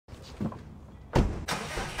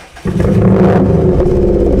Squirrel!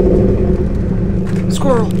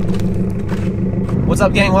 What's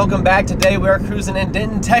up, gang? Welcome back. Today we are cruising in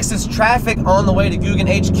Denton, Texas. Traffic on the way to gOOgaN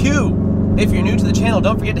HQ. If you're new to the channel,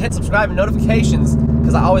 don't forget to hit subscribe and notifications,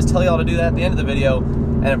 because I always tell y'all to do that at the end of the video,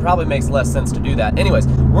 and it probably makes less sense to do that. Anyways,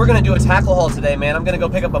 we're gonna do a tackle haul today, man. I'm gonna go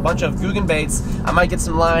pick up a bunch of gOOgaN baits. I might get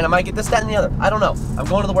some line, I might get this, that, and the other. I don't know. I'm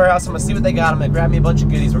going to the warehouse, I'm gonna see what they got, I'm gonna grab me a bunch of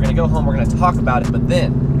goodies, we're gonna go home, we're gonna talk about it, but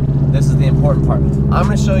then, this is the important part. I'm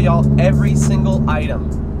gonna show y'all every single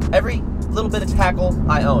item, every little bit of tackle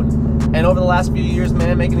I own. And over the last few years,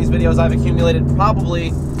 man, making these videos, I've accumulated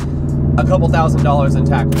probably a couple $1,000s in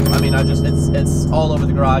tackle. I mean, it's all over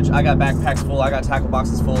the garage. I got backpacks full, I got tackle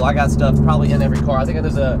boxes full, I got stuff probably in every car. I think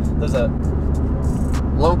there's a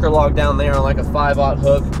lunker log down there on like a 5/0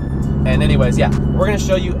 hook. And anyways, yeah, we're gonna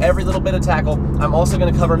show you every little bit of tackle. I'm also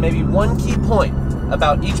gonna cover maybe one key point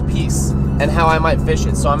about each piece and how I might fish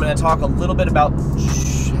it. So I'm gonna talk a little bit about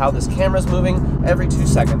how this camera's moving every 2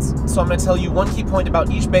 seconds. So I'm gonna tell you one key point about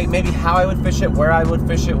each bait, maybe how I would fish it, where I would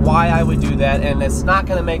fish it, why I would do that, and it's not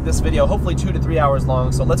gonna make this video hopefully 2 to 3 hours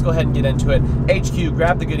long, so let's go ahead and get into it. HQ,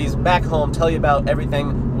 grab the goodies, back home, tell you about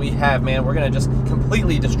everything we have, man. We're gonna just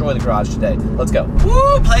completely destroy the garage today. Let's go.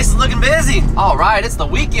 Woo, place is looking busy. All right, it's the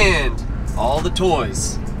weekend. All the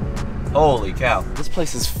toys. Holy cow. This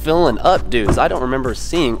place is filling up, dudes. I don't remember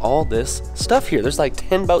seeing all this stuff here. There's like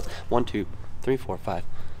 10 boats. 1, 2, 3, 4, 5,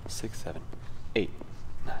 6, 7, 8,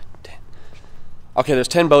 9, 10. Okay, there's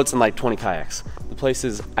 10 boats and like 20 kayaks. The place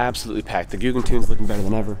is absolutely packed. The gOOgaN tune's looking better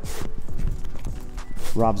than ever.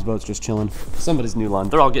 Rob's boat's just chilling. Somebody's new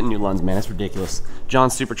Lund. They're all getting new Lunds, man. It's ridiculous.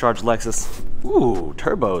 John's supercharged Lexus. Ooh,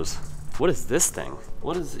 turbos. What is this thing?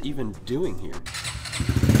 What is it even doing here?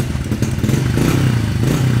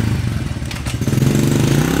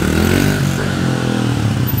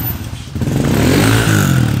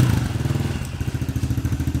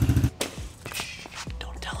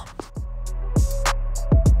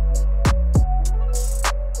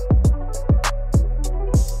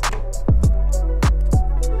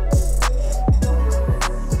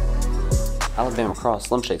 Alabama Cross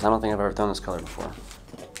Slim Shakes. I don't think I've ever done this color before.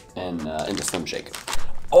 And into Slim Shake.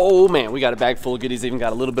 Oh man, we got a bag full of goodies, even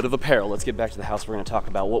got a little bit of apparel. Let's get back to the house. We're gonna talk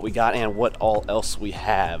about what we got and what all else we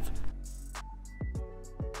have.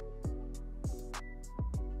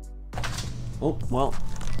 Oh, well,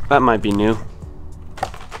 that might be new.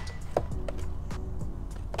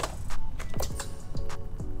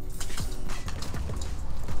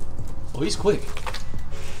 Oh, he's quick.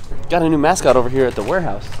 Got a new mascot over here at the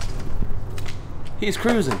warehouse. He's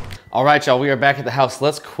cruising. All right, y'all, we are back at the house.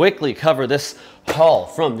 Let's quickly cover this haul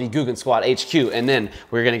from the gOOgaN SqUaD HQ, and then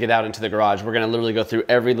we're gonna get out into the garage. We're gonna literally go through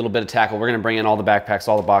every little bit of tackle. We're gonna bring in all the backpacks,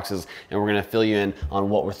 all the boxes, and we're gonna fill you in on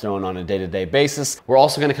what we're throwing on a day-to-day basis. We're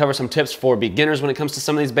also gonna cover some tips for beginners when it comes to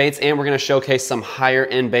some of these baits, and we're gonna showcase some higher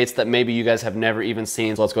end baits that maybe you guys have never even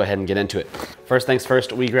seen. So let's go ahead and get into it. First things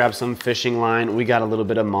first, we grabbed some fishing line. We got a little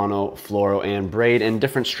bit of mono, fluoro, and braid in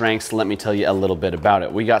different strengths. Let me tell you a little bit about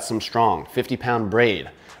it. We got some strong 50-pound braid.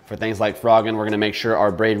 For things like frogging, we're gonna make sure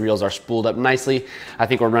our braid reels are spooled up nicely. I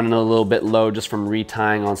think we're running a little bit low just from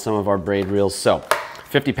retying on some of our braid reels. So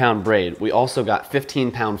 50-pound braid. We also got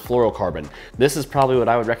 15-pound fluorocarbon. This is probably what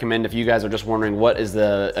I would recommend if you guys are just wondering what is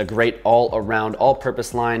a great all-around,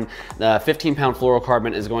 all-purpose line. The 15-pound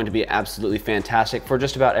fluorocarbon is going to be absolutely fantastic for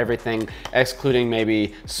just about everything, excluding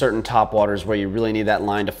maybe certain top waters where you really need that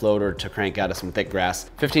line to float or to crank out of some thick grass.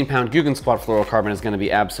 15-pound gOOgaN SqUaD fluorocarbon is going to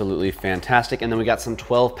be absolutely fantastic. And then we got some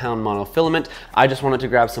 12-pound monofilament. I just wanted to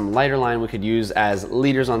grab some lighter line we could use as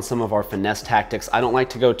leaders on some of our finesse tactics. I don't like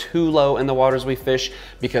to go too low in the waters we fish,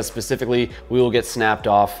 because specifically we will get snapped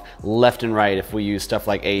off left and right if we use stuff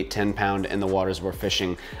like 8-10 pound in the waters we're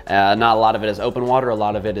fishing. Not a lot of it is open water, a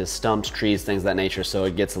lot of it is stumps, trees, things of that nature, so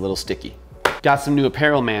it gets a little sticky. Got some new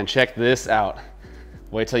apparel, man. Check this out.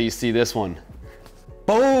 Wait till you see this one.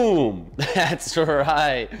 Boom! That's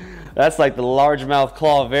right. That's like the largemouth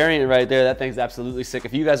claw variant right there. That thing's absolutely sick.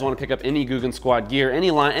 If you guys want to pick up any gOOgaN SqUaD gear,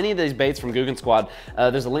 any line, any of these baits from gOOgaN SqUaD,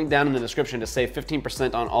 there's a link down in the description to save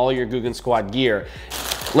 15% on all your gOOgaN SqUaD gear.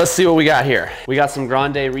 Let's see what we got here. We got some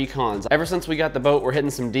Grande Recons. Ever since we got the boat, we're hitting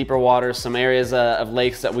some deeper waters, some areas of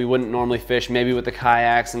lakes that we wouldn't normally fish, maybe with the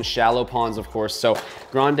kayaks, and shallow ponds, of course. So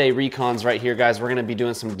Grande Recons right here, guys. We're gonna be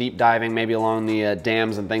doing some deep diving, maybe along the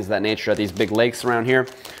dams and things of that nature at these big lakes around here.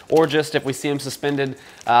 Or just if we see them suspended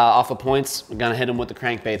off the points, we're gonna hit them with the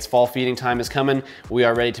crankbaits. Fall feeding time is coming. We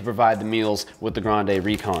are ready to provide the meals with the Grande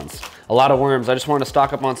Recons. A lot of worms. I just wanted to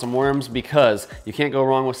stock up on some worms because you can't go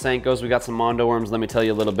wrong with Senkos. We got some Mondo worms. Let me tell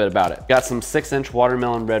you a little bit about it. Got some 6-inch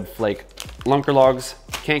watermelon red flake Lunker logs,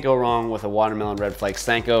 can't go wrong with a watermelon red flake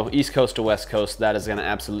Senko. East coast to west coast, that is gonna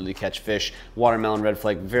absolutely catch fish. Watermelon red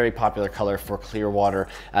flake, very popular color for clear water.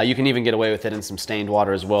 You can even get away with it in some stained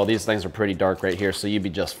water as well. These things are pretty dark right here, so you'd be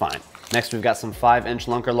just fine. Next, we've got some 5-inch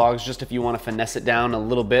lunker logs. Just if you wanna finesse it down a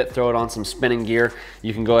little bit, throw it on some spinning gear,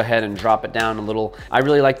 you can go ahead and drop it down a little. I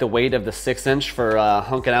really like the weight of the 6-inch for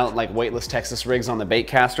hunking out like weightless Texas rigs on the bait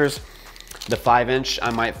casters. The 5-inch, I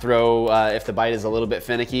might throw, if the bite is a little bit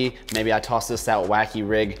finicky, maybe I toss this out wacky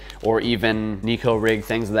rig or even Nico rig,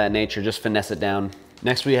 things of that nature, just finesse it down.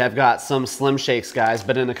 Next we have got some Slim Shakes, guys,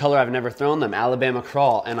 but in a color I've never thrown them, Alabama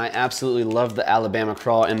Crawl, and I absolutely love the Alabama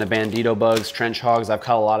Crawl and the Bandito bugs, trench hogs. I've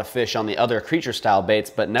caught a lot of fish on the other creature style baits,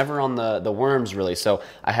 but never on the worms really, so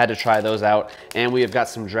I had to try those out. And we have got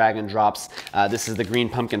some Dragon Drops. This is the Green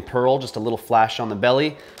Pumpkin Pearl, just a little flash on the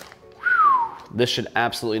belly. This should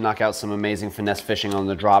absolutely knock out some amazing finesse fishing on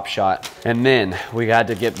the drop shot. And then we got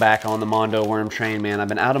to get back on the Mondo worm train, man. I've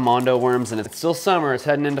been out of Mondo worms and it's still summer, it's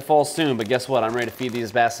heading into fall soon, but guess what? I'm ready to feed these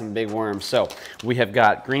bass some big worms. So we have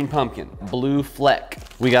got Green Pumpkin, Blue Fleck.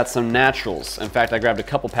 We got some naturals. In fact, I grabbed a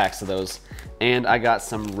couple packs of those, and I got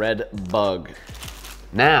some Red Bug.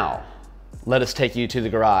 Now, let us take you to the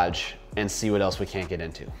garage and see what else we can't get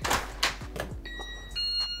into.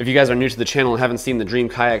 If you guys are new to the channel and haven't seen the Dream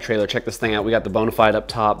Kayak trailer, check this thing out. We got the Bonafide up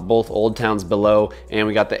top, both Old Towns below, and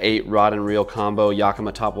we got the 8 rod and reel combo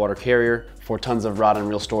Yakima topwater carrier for tons of rod and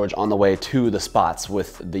reel storage on the way to the spots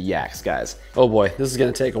with the yaks, guys. Oh boy, this is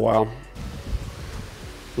gonna take a while.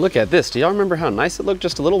 Look at this. Do y'all remember how nice it looked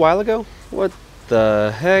just a little while ago? What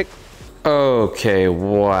the heck? Okay,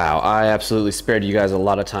 wow. I absolutely spared you guys a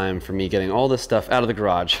lot of time for me getting all this stuff out of the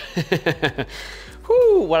garage.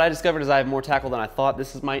 Whew, what I discovered is I have more tackle than I thought.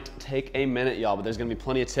 This might take a minute, y'all, but there's gonna be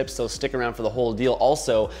plenty of tips, so stick around for the whole deal.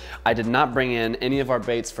 Also, I did not bring in any of our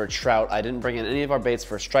baits for trout. I didn't bring in any of our baits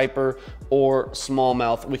for striper or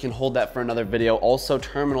smallmouth. We can hold that for another video. Also,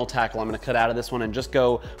 terminal tackle, I'm gonna cut out of this one and just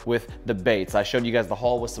go with the baits. I showed you guys the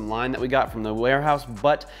haul with some line that we got from the warehouse,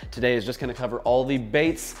 but today is just gonna cover all the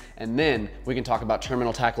baits, and then we can talk about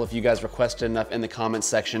terminal tackle if you guys requested enough in the comments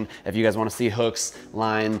section. If you guys wanna see hooks,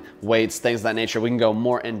 line, weights, things of that nature, we can go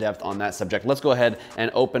more in depth on that subject. Let's go ahead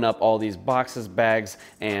and open up all these boxes, bags,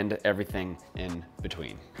 and everything in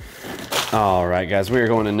between. All right, guys, we are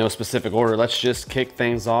going in no specific order. Let's just kick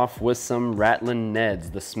things off with some Rattlin'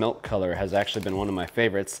 Neds. The smelt color has actually been one of my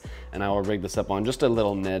favorites, and I will rig this up on just a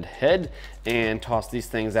little Ned head and toss these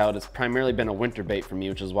things out. It's primarily been a winter bait for me,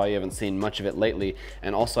 which is why you haven't seen much of it lately.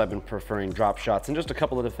 And also I've been preferring drop shots and just a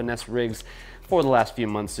couple of the finesse rigs for the last few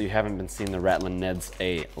months, so you haven't been seeing the Rattlin' Neds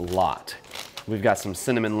a lot. We've got some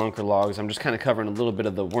cinnamon lunker logs. I'm just kind of covering a little bit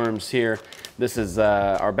of the worms here. This is,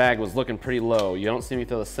 our bag was looking pretty low. You don't see me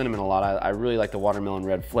throw the cinnamon a lot. I really like the watermelon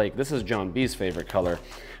red flake. This is John B's favorite color,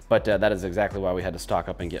 but that is exactly why we had to stock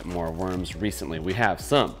up and get more worms recently. We have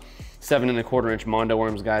some 7 1/4 inch Mondo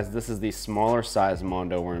worms, guys. This is the smaller size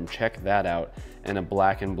Mondo worm. Check that out. And a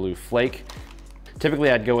black and blue flake.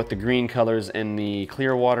 Typically I'd go with the green colors in the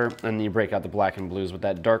clear water, and then you break out the black and blues with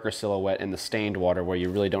that darker silhouette in the stained water where you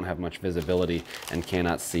really don't have much visibility and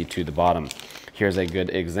cannot see to the bottom. Here's a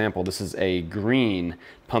good example. This is a green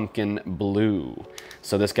pumpkin blue.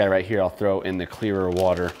 So this guy right here I'll throw in the clearer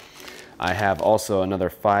water. I have also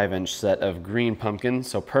another 5-inch set of green pumpkin,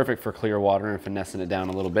 so perfect for clear water and finessing it down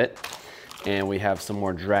a little bit. And we have some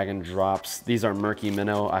more Dragon Drops. These are murky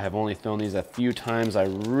minnow. I have only thrown these a few times. I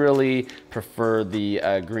really prefer the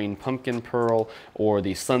Green Pumpkin Pearl or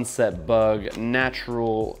the Sunset Bug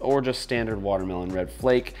Natural or just standard watermelon red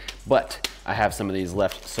flake, but I have some of these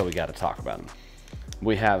left, so we gotta talk about them.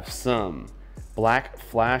 We have some Black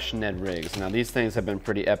Flash Ned rigs. Now these things have been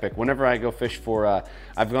pretty epic. Whenever I go fish for,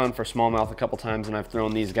 I've gone for smallmouth a couple times and I've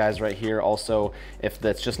thrown these guys right here. Also, if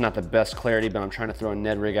that's just not the best clarity, but I'm trying to throw a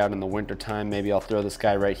Ned rig out in the winter time, maybe I'll throw this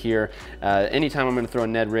guy right here. Anytime I'm gonna throw a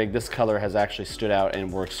Ned rig, this color has actually stood out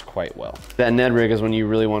and works quite well. That Ned rig is when you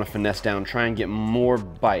really wanna finesse down, try and get more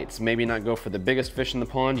bites. Maybe not go for the biggest fish in the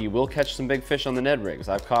pond. You will catch some big fish on the Ned rigs.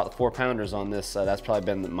 I've caught 4-pounders on this. That's probably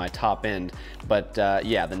been my top end. But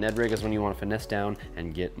yeah, the Ned rig is when you wanna finesse down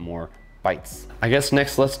and get more bites. I guess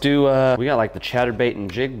next let's do, we got like the chatterbait and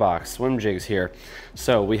jig box, swim jigs here.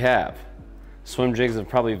 So we have swim jigs of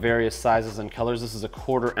probably various sizes and colors. This is a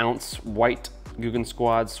 1/4 ounce white gOOgaN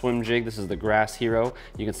SqUaD swim jig. This is the Grass Hero.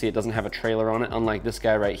 You can see it doesn't have a trailer on it, unlike this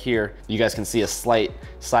guy right here. You guys can see a slight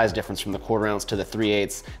size difference from the 1/4 ounce to the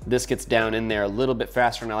 3/8. This gets down in there a little bit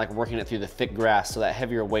faster, and I like working it through the thick grass, so that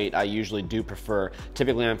heavier weight I usually do prefer.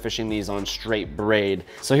 Typically I'm fishing these on straight braid.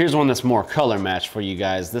 So here's one that's more color matched for you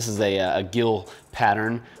guys. This is a gill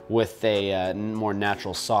pattern with a more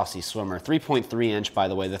natural saucy swimmer. 3.3 inch, by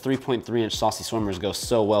the way. The 3.3 inch saucy swimmers go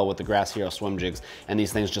so well with the Grass Hero swim jigs, and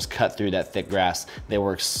these things just cut through that thick grass. They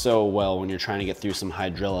work so well when you're trying to get through some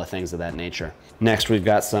hydrilla, things of that nature. Next, we've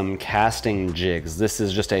got some casting jigs. This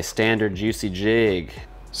is just a standard juicy jig.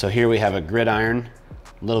 So here we have a gridiron,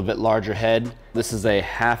 a little bit larger head. This is a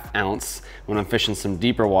 1/2 ounce when I'm fishing some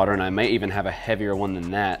deeper water, and I may even have a heavier one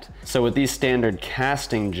than that. So with these standard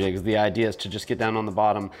casting jigs, the idea is to just get down on the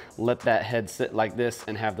bottom, let that head sit like this,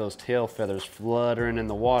 and have those tail feathers fluttering in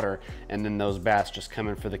the water, and then those bass just come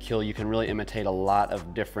in for the kill. You can really imitate a lot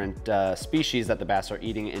of different species that the bass are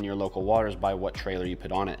eating in your local waters by what trailer you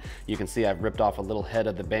put on it. You can see I've ripped off a little head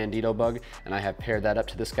of the bandito bug, and I have paired that up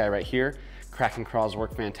to this guy right here. Kraken craws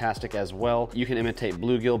work fantastic as well. You can imitate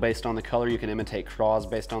bluegill based on the color. You can imitate craws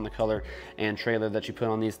based on the color and trailer that you put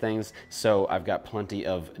on these things. So I've got plenty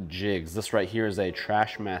of jigs. This right here is a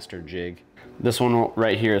Trashmaster jig. This one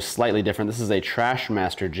right here is slightly different. This is a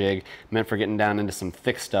Trashmaster jig meant for getting down into some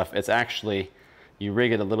thick stuff. It's actually, you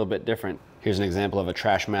rig it a little bit different. Here's an example of a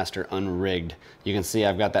Trashmaster unrigged. You can see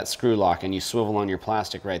I've got that screw lock, and you swivel on your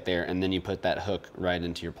plastic right there, and then you put that hook right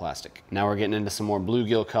into your plastic. Now we're getting into some more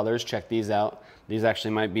bluegill colors. Check these out. These actually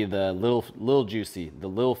might be the little juicy, the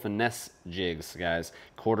little finesse jigs, guys.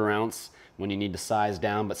 1/4 ounce when you need to size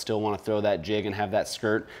down but still want to throw that jig and have that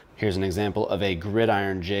skirt. Here's an example of a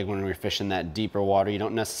gridiron jig when we're fishing that deeper water. You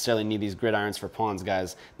don't necessarily need these gridirons for ponds,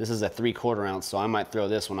 guys. This is a 3/4 ounce, so I might throw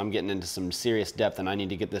this when I'm getting into some serious depth and I need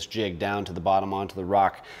to get this jig down to the bottom onto the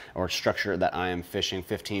rock or structure that I am fishing,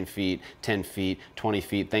 15 feet, 10 feet, 20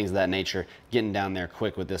 feet, things of that nature. Getting down there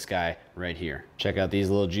quick with this guy right here. Check out these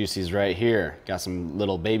little juicies right here. Got some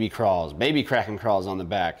little baby crawls, baby Kraken crawls on the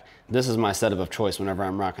back. This is my setup of choice whenever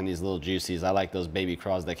I'm rocking these little juicies. I like those baby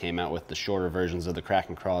crawls that came out with the shorter versions of the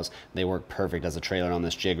Kraken crawls. They work perfect as a trailer on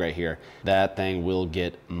this jig right here. That thing will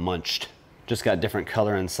get munched. Just got different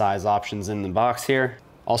color and size options in the box here.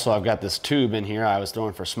 Also, I've got this tube in here I was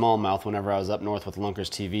throwing for smallmouth whenever I was up north with Lunkers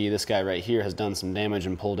TV. This guy right here has done some damage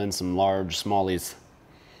and pulled in some large smallies.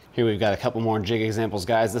 Here we've got a couple more jig examples,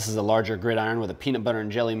 guys. This is a larger gridiron with a peanut butter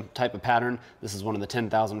and jelly type of pattern. This is one of the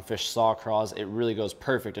 10,000 fish saw craws. It really goes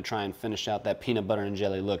perfect to try and finish out that peanut butter and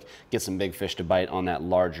jelly look, get some big fish to bite on that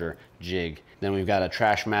larger jig. Then we've got a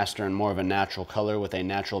Trashmaster in more of a natural color with a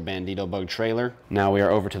natural bandito bug trailer. Now we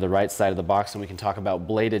are over to the right side of the box and we can talk about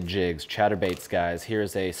bladed jigs, chatterbaits, guys.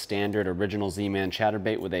 Here's a standard original Z-Man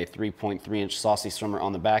chatterbait with a 3.3 inch saucy swimmer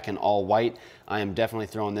on the back and all white. I am definitely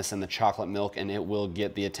throwing this in the chocolate milk, and it will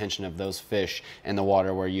get the attention of those fish in the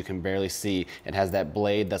water where you can barely see. It has that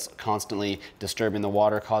blade that's constantly disturbing the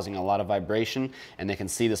water, causing a lot of vibration, and they can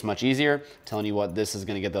see this much easier. Telling you what, this is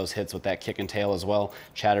going to get those hits with that kick and tail as well.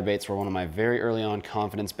 Chatterbaits were one of my very early on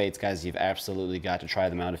confidence baits, guys. You've absolutely got to try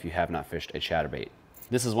them out if you have not fished a chatterbait.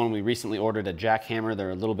 This is one we recently ordered, a jackhammer.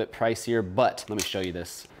 They're a little bit pricier, but let me show you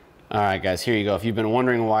this. All right, guys, here you go. If you've been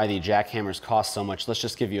wondering why the jackhammers cost so much, let's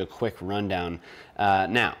just give you a quick rundown.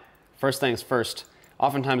 Now, first things first,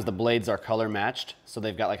 oftentimes the blades are color matched, so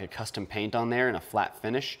they've got like a custom paint on there and a flat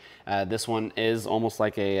finish. This one is almost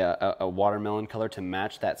like a watermelon color to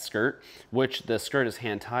match that skirt, which the skirt is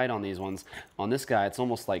hand tied on these ones. On this guy, it's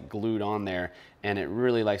almost like glued on there, and it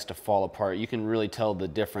really likes to fall apart. You can really tell the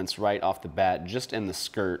difference right off the bat just in the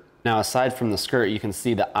skirt. Now, aside from the skirt, you can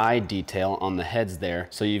see the eye detail on the heads there.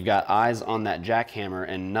 So you've got eyes on that jackhammer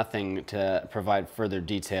and nothing to provide further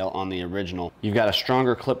detail on the original. You've got a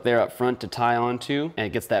stronger clip there up front to tie onto, and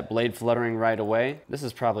it gets that blade fluttering right away. This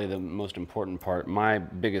is probably the most important part, my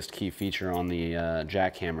biggest key feature on the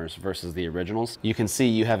jackhammers versus the originals. You can see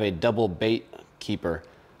you have a double bait keeper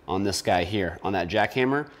on this guy here. On that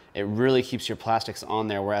jackhammer, it really keeps your plastics on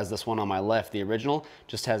there, whereas this one on my left, the original,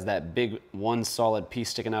 just has that big one solid piece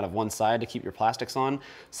sticking out of one side to keep your plastics on.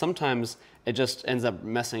 Sometimes it just ends up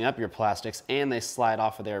messing up your plastics and they slide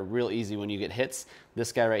off of there real easy when you get hits.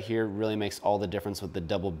 This guy right here really makes all the difference with the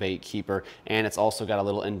double bait keeper, and it's also got a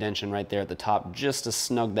little indentation right there at the top just to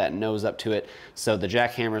snug that nose up to it. So the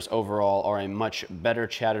jackhammers overall are a much better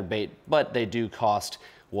chatterbait, but they do cost,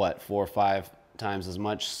 what, 4 or 5 times as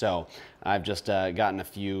much. So I've just gotten a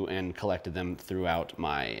few and collected them throughout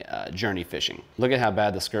my journey fishing. Look at how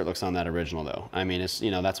bad the skirt looks on that original though. I mean, it's,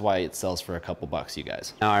 you know, that's why it sells for a couple bucks, you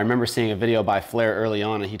guys. Now, I remember seeing a video by Flair early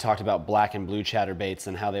on, and he talked about black and blue chatterbaits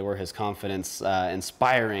and how they were his confidence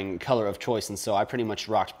inspiring color of choice, and so I pretty much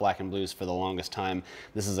rocked black and blues for the longest time.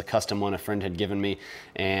 This is a custom one a friend had given me,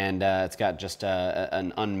 and it's got just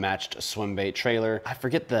an unmatched swim bait trailer. I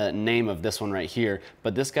forget the name of this one right here,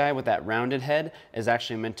 but this guy with that rounded head, head is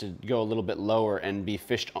actually meant to go a little bit lower and be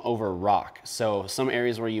fished over rock. So some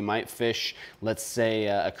areas where you might fish, let's say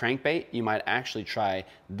a crankbait, you might actually try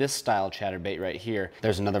this style chatterbait right here.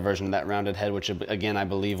 There's another version of that rounded head, which again, I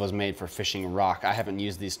believe was made for fishing rock. I haven't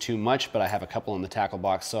used these too much, but I have a couple in the tackle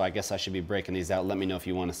box, so I guess I should be breaking these out. Let me know if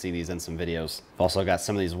you want to see these in some videos. I've also got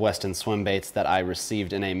some of these Westin swim baits that I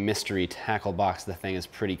received in a mystery tackle box. The thing is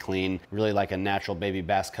pretty clean, really like a natural baby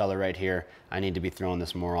bass color right here. I need to be throwing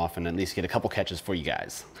this more often, at least get a couple catches for you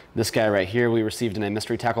guys. This guy right here we received in a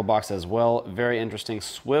mystery tackle box as well. Very interesting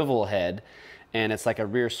swivel head, and it's like a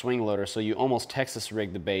rear swing loader, so you almost Texas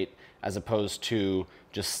rig the bait as opposed to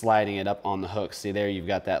just sliding it up on the hook. See there, you've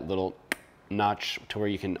got that little notch to where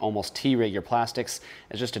you can almost T-rig your plastics.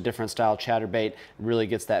 It's just a different style chatterbait. Really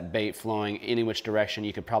gets that bait flowing any which direction.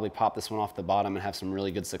 You could probably pop this one off the bottom and have some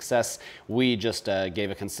really good success. We just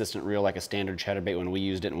gave a consistent reel like a standard chatterbait when we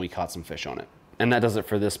used it, and we caught some fish on it. And that does it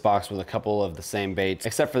for this box with a couple of the same baits,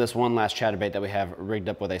 except for this one last chatterbait that we have rigged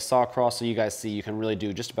up with a saw cross. So you guys see you can really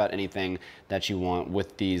do just about anything that you want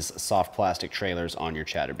with these soft plastic trailers on your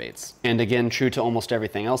chatterbaits. And again, true to almost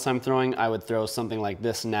everything else I'm throwing, I would throw something like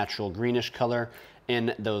this natural greenish color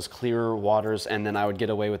in those clearer waters, and then I would get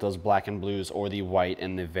away with those black and blues or the white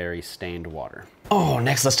in the very stained water. Oh,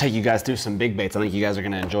 next let's take you guys through some big baits. I think you guys are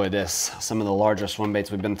gonna enjoy this. Some of the larger swim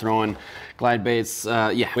baits we've been throwing, glide baits.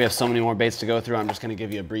 Yeah, we have so many more baits to go through. I'm just gonna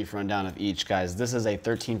give you a brief rundown of each, guys. This is a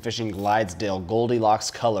 13 Fishing Glidesdale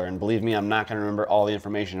Goldilocks color, and believe me, I'm not gonna remember all the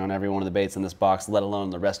information on every one of the baits in this box, let alone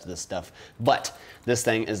the rest of this stuff. But this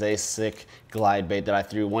thing is a sick glide bait that I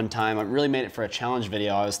threw one time. I really made it for a challenge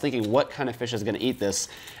video. I was thinking what kind of fish is gonna eat this,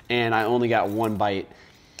 and I only got one bite.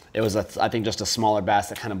 It was, I think, just a smaller bass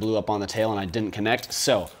that kind of blew up on the tail and I didn't connect.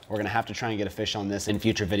 So we're gonna have to try and get a fish on this in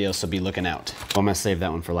future videos, so be looking out. Well, I'm gonna save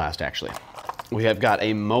that one for last, actually. We have got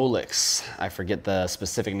a Molix. I forget the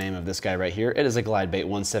specific name of this guy right here. It is a glide bait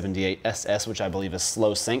 178 SS, which I believe is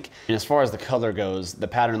slow sink. And as far as the color goes, the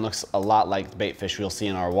pattern looks a lot like the bait fish we'll see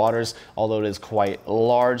in our waters, although it is quite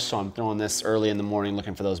large. So I'm throwing this early in the morning,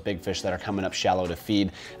 looking for those big fish that are coming up shallow to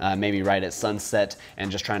feed, maybe right at sunset, and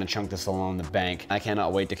just trying to chunk this along the bank. I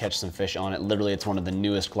cannot wait to catch some fish on it. Literally, it's one of the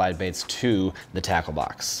newest glide baits to the tackle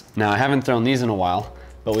box. Now, I haven't thrown these in a while,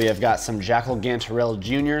 but we have got some Jackal Gantarelle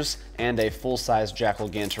Juniors and a full-size Jackal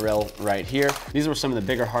Gantarelle right here. These were some of the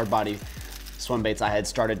bigger hard body swim baits I had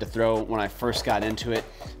started to throw when I first got into it.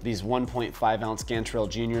 These 1.5 ounce Gantarelle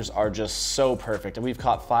Juniors are just so perfect. And we've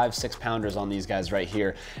caught 5-6 pounders on these guys right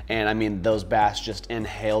here. And I mean, those bass just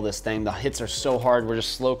inhale this thing. The hits are so hard, we're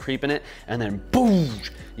just slow creeping it, and then boom,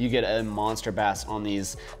 you get a monster bass on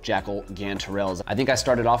these Jackal Gantarelles. I think I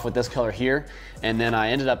started off with this color here, and then I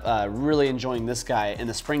ended up really enjoying this guy. In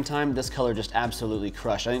the springtime, this color just absolutely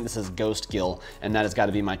crushed. I think this is Ghost Gill, and that has got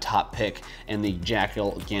to be my top pick in the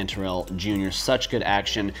Jackal Gantarelle Junior. Such good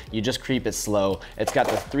action. You just creep it slow. It's got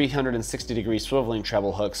the 360-degree swiveling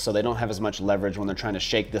treble hooks, so they don't have as much leverage when they're trying to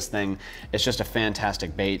shake this thing. It's just a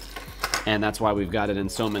fantastic bait, and that's why we've got it in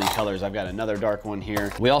so many colors. I've got another dark one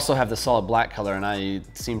here. We also have the solid black color, and I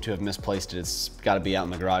seem to have misplaced it. It's got to be out in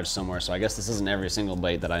the garage somewhere, so I guess this isn't every single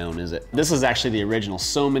bait that I own, is it? This is actually the original.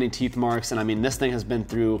 So many teeth marks, and I mean, this thing has been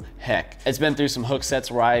through heck. It's been through some hook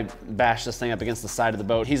sets where I bashed this thing up against the side of the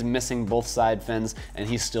boat. He's missing both side fins, and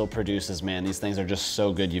he still produces, man. These things are just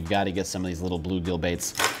so good. You've got to get some of these little bluegill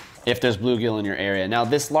baits if there's bluegill in your area. Now,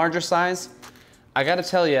 this larger size, I got to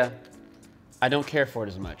tell you, I don't care for it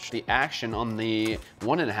as much. The action on the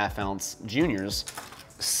 1.5 ounce juniors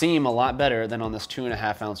seem a lot better than on this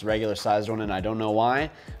 2.5 ounce regular sized one, and I don't know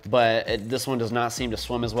why, but this one does not seem to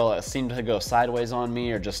swim as well. It seemed to go sideways on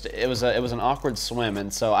me, or just it was an awkward swim,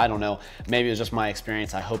 and so I don't know, maybe it was just my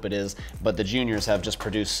experience. I hope it is, but the juniors have just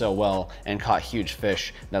produced so well and caught huge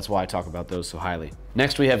fish. That's why I talk about those so highly.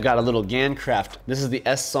 Next, we have got a little Gancraft. This is the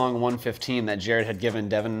S-Song 115 that Jared had given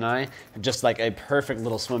Devin and I, just like a perfect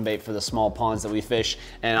little swim bait for the small ponds that we fish.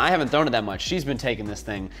 And I haven't thrown it that much. She's been taking this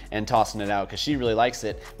thing and tossing it out because she really likes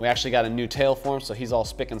it. We actually got a new tail for him, so he's all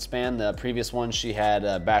spick and span. The previous one she had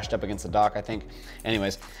bashed up against the dock, I think.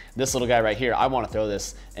 Anyways, this little guy right here, I want to throw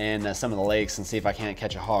this in some of the lakes and see if I can't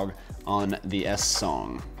catch a hog on the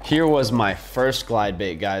S-Song. Here was my first glide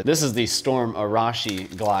bait, guys. This is the Storm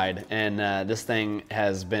Arashi glide, and this thing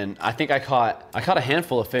has been, I think I caught a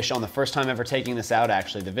handful of fish on the first time ever taking this out,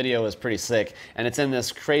 actually. The video is pretty sick, and it's in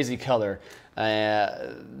this crazy color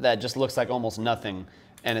that just looks like almost nothing.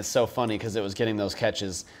 And it's so funny because it was getting those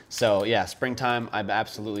catches. So yeah, springtime, I've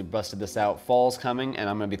absolutely busted this out. Fall's coming, and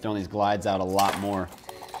I'm gonna be throwing these glides out a lot more.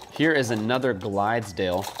 Here is another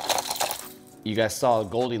Glidesdale. You guys saw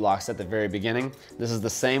Goldilocks at the very beginning. This is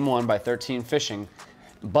the same one by 13 Fishing.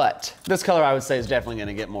 But this color I would say is definitely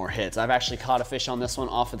gonna get more hits. I've actually caught a fish on this one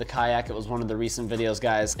off of the kayak. It was one of the recent videos,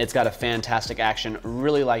 guys. It's got a fantastic action.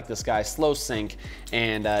 Really like this guy, slow sink,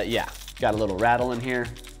 and yeah, got a little rattle in here.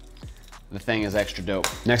 The thing is extra dope.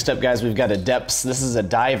 Next up, guys, we've got a depths. This is a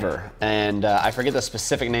diver, and I forget the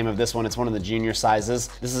specific name of this one. It's one of the junior sizes.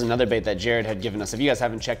 This is another bait that Jared had given us. If you guys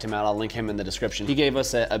haven't checked him out, I'll link him in the description. He gave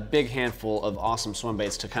us a big handful of awesome swim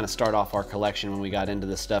baits to kind of start off our collection when we got into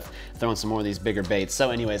this stuff, throwing some more of these bigger baits. So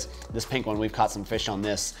anyways, this pink one, we've caught some fish on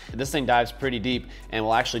this. This thing dives pretty deep and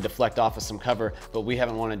will actually deflect off of some cover, but we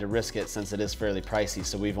haven't wanted to risk it since it is fairly pricey.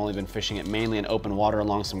 So we've only been fishing it mainly in open water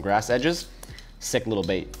along some grass edges. Sick little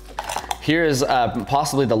bait. Here is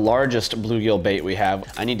possibly the largest bluegill bait we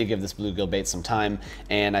have. I need to give this bluegill bait some time,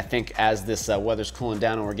 and I think as this weather's cooling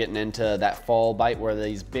down and we're getting into that fall bite where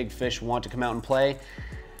these big fish want to come out and play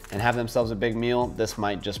and have themselves a big meal, this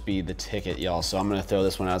might just be the ticket, y'all. So I'm gonna throw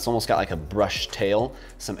this one out. It's almost got like a brush tail,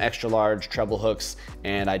 some extra large treble hooks,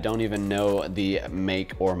 and I don't even know the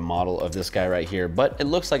make or model of this guy right here, but it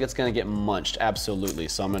looks like it's gonna get munched, absolutely.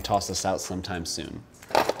 So I'm gonna toss this out sometime soon.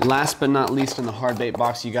 Last but not least in the hard bait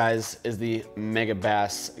box, you guys, is the Mega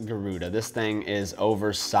Bass Garuda. This thing is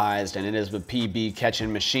oversized and it is the PB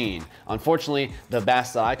catching machine. Unfortunately, the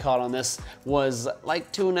bass that I caught on this was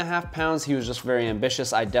like 2.5 pounds. He was just very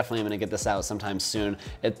ambitious. I definitely am gonna get this out sometime soon.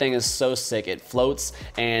 That thing is so sick. It floats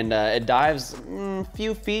and it dives a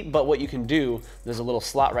few feet, but what you can do, there's a little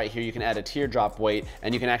slot right here. You can add a teardrop weight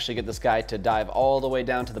and you can actually get this guy to dive all the way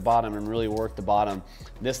down to the bottom and really work the bottom.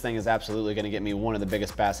 This thing is absolutely gonna get me one of the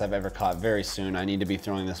biggest bass I've ever caught very soon. I need to be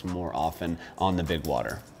throwing this more often on the big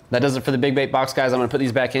water. That does it for the big bait box, guys. I'm gonna put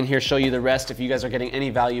these back in here, show you the rest. If you guys are getting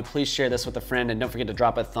any value, please share this with a friend and don't forget to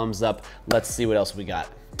drop a thumbs up. Let's see what else we got.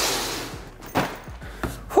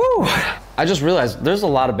 Whew. I just realized there's a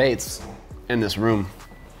lot of baits in this room.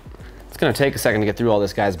 It's gonna take a second to get through all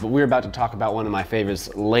this, guys, but we're about to talk about one of my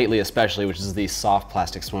favorites lately, especially, which is these soft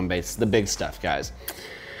plastic swim baits, the big stuff, guys.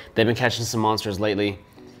 They've been catching some monsters lately,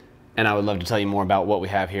 and I would love to tell you more about what we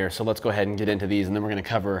have here. So let's go ahead and get into these, and then we're gonna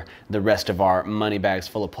cover the rest of our money bags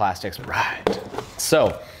full of plastics. Right.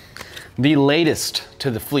 So, the latest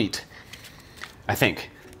to the fleet, I think,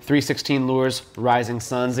 316 Lures Rising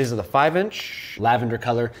Suns. These are the 5-inch lavender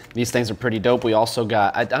color. These things are pretty dope. We also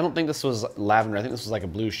got, I don't think this was lavender. I think this was like a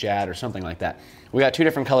blue shad or something like that. We got two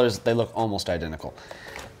different colors. They look almost identical.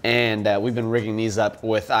 And we've been rigging these up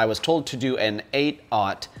with, I was told to do an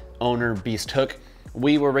 8/0 owner beast hook.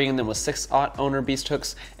 We were rigging them with 6/0 owner beast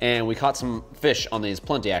hooks, and we caught some fish on these,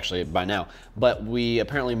 plenty actually by now, but we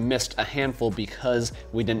apparently missed a handful because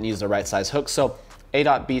we didn't use the right size hook. So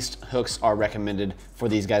 8/0 beast hooks are recommended for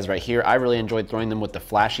these guys right here. I really enjoyed throwing them with the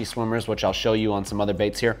flashy swimmers, which I'll show you on some other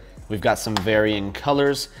baits here. We've got some varying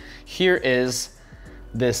colors. Here is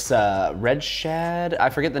this red shad. I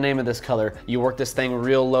forget the name of this color. You work this thing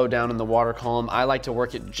real low down in the water column. I like to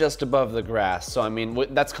work it just above the grass. So I mean,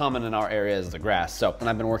 that's common in our area is the grass. So, and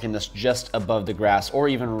I've been working this just above the grass or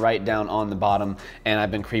even right down on the bottom, and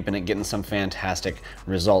I've been creeping it, getting some fantastic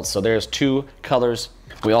results. So there's two colors.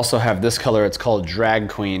 We also have this color, it's called Drag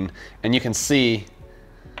Queen, and you can see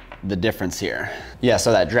the difference here. Yeah,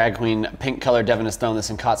 so that Drag Queen pink color, Devin has thrown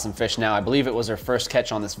this and caught some fish now. I believe it was her first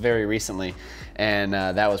catch on this very recently, and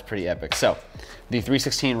that was pretty epic. So, the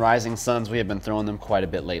 316 Rising Suns, we have been throwing them quite a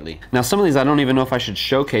bit lately. Now, some of these I don't even know if I should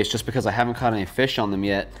showcase just because I haven't caught any fish on them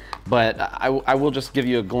yet, but I will just give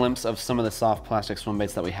you a glimpse of some of the soft plastic swim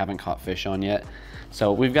baits that we haven't caught fish on yet.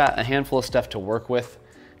 So we've got a handful of stuff to work with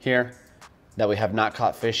here that we have not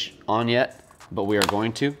caught fish on yet, but we are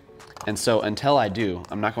going to. And so until I do,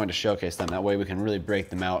 I'm not going to showcase them. That way we can really break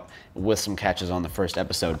them out with some catches on the first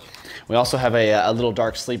episode. We also have a little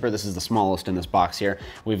dark sleeper. This is the smallest in this box here.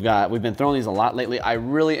 We've been throwing these a lot lately. I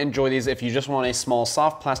really enjoy these if you just want a small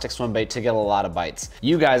soft plastic swim bait to get a lot of bites.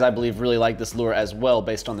 You guys, I believe, really like this lure as well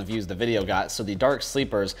based on the views the video got. So the dark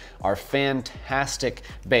sleepers are fantastic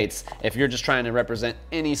baits if you're just trying to represent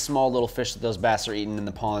any small little fish that those bass are eating in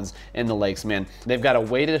the ponds, in the lakes, man. They've got a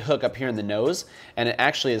weighted hook up here in the nose, and it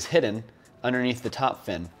actually is hidden underneath the top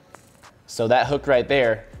fin. So that hook right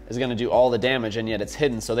there is gonna do all the damage, and yet it's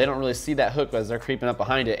hidden, so they don't really see that hook as they're creeping up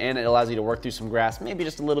behind it, and it allows you to work through some grass, maybe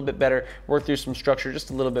just a little bit better, work through some structure just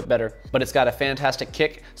a little bit better. But it's got a fantastic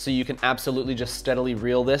kick, so you can absolutely just steadily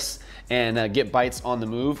reel this and get bites on the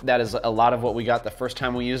move. That is a lot of what we got the first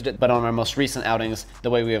time we used it, but on our most recent outings, the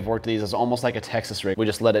way we have worked these is almost like a Texas rig. We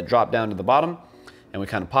just let it drop down to the bottom, and we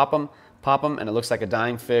kind of pop them, and it looks like a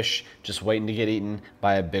dying fish just waiting to get eaten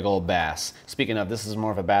by a big old bass. Speaking of, this is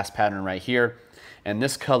more of a bass pattern right here. And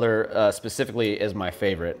this color specifically is my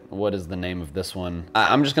favorite. What is the name of this one?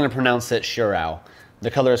 I'm just gonna pronounce it Shurao. The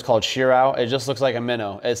color is called Shirao. It just looks like a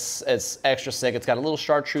minnow. It's extra sick. It's got a little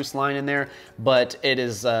chartreuse line in there, but it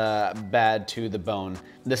is bad to the bone.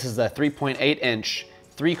 This is a 3.8 inch,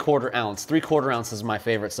 3/4 ounce. 3/4 ounce is my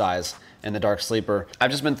favorite size in the dark sleeper.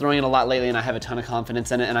 I've just been throwing it a lot lately and I have a ton of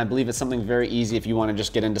confidence in it, and I believe it's something very easy if you want to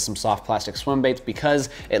just get into some soft plastic swim baits, because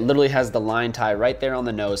it literally has the line tie right there on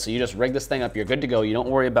the nose. So you just rig this thing up, you're good to go. You don't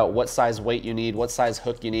worry about what size weight you need, what size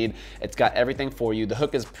hook you need. It's got everything for you. The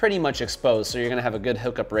hook is pretty much exposed, so you're gonna have a good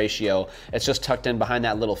hookup ratio. It's just tucked in behind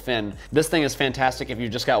that little fin. This thing is fantastic if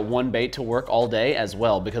you've just got one bait to work all day as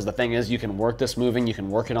well, because the thing is, you can work this moving, you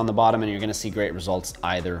can work it on the bottom, and you're gonna see great results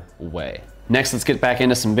either way. Next, let's get back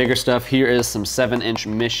into some bigger stuff. Here is some 7-inch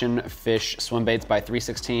Mission Fish swim baits by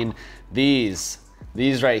 316. These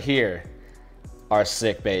right here are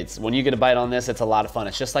sick baits. When you get a bite on this, it's a lot of fun.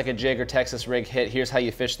 It's just like a jig or Texas rig hit. Here's how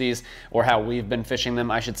you fish these, or how we've been fishing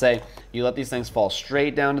them, I should say. You let these things fall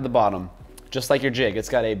straight down to the bottom, just like your jig. It's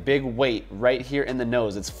got a big weight right here in the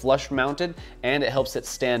nose. It's flush mounted, and it helps it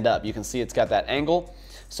stand up. You can see it's got that angle.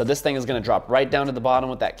 So this thing is gonna drop right down to the bottom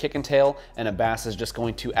with that kick and tail, and a bass is just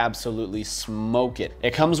going to absolutely smoke it.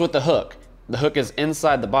 It comes with the hook. The hook is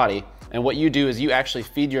inside the body, and what you do is you actually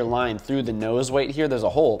feed your line through the nose weight here. There's a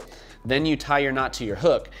hole. Then you tie your knot to your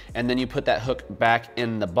hook, and then you put that hook back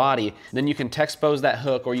in the body. Then you can Texpose that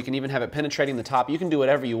hook, or you can even have it penetrating the top. You can do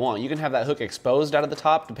whatever you want. You can have that hook exposed out of the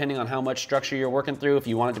top, depending on how much structure you're working through. If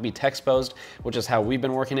you want it to be Texposed, which is how we've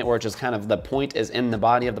been working it, where it's just kind of the point is in the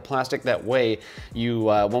body of the plastic. That way you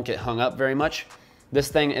won't get hung up very much. This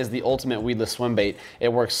thing is the ultimate weedless swim bait. It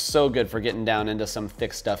works so good for getting down into some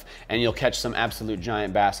thick stuff, and you'll catch some absolute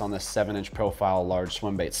giant bass on this 7-inch profile large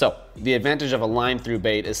swim bait. So the advantage of a line through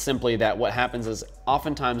bait is simply that what happens is,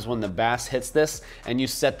 oftentimes when the bass hits this and you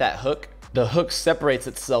set that hook, the hook separates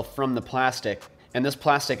itself from the plastic, and this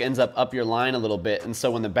plastic ends up your line a little bit. And so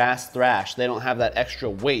when the bass thrash, they don't have that extra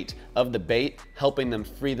weight of the bait helping them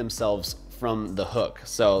free themselves from the hook.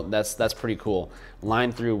 So that's pretty cool.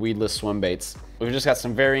 Line through weedless swim baits. We've just got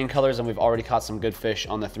some varying colors, and we've already caught some good fish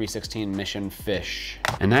on the 316 Mission Fish.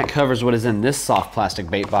 And that covers what is in this soft plastic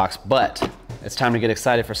bait box, but it's time to get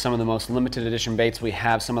excited for some of the most limited edition baits we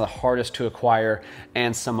have, some of the hardest to acquire,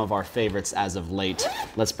 and some of our favorites as of late.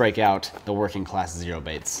 Let's break out the working class zero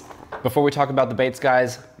baits. Before we talk about the baits,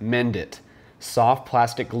 guys, Mend It. Soft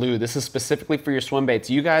plastic glue. This is specifically for your swim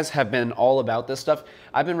baits. You guys have been all about this stuff.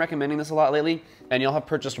 I've been recommending this a lot lately, and y'all have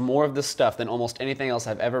purchased more of this stuff than almost anything else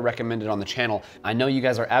I've ever recommended on the channel. I know you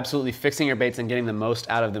guys are absolutely fixing your baits and getting the most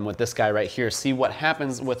out of them with this guy right here. See what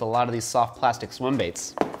happens with a lot of these soft plastic swim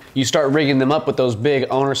baits. You start rigging them up with those big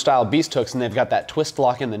owner style beast hooks, and they've got that twist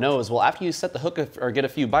lock in the nose. Well, after you set the hook or get a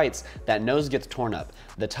few bites, that nose gets torn up.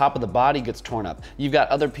 The top of the body gets torn up. You've got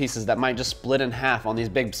other pieces that might just split in half on these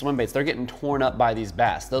big swim baits. They're getting torn up by these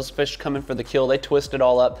bass. Those fish come in for the kill, they twist it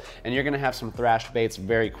all up, and you're gonna have some thrashed baits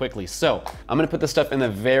very quickly. So I'm gonna put this stuff in the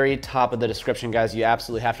very top of the description, guys. You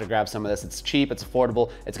absolutely have to grab some of this. It's cheap, it's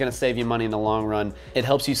affordable, it's gonna save you money in the long run. It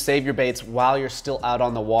helps you save your baits while you're still out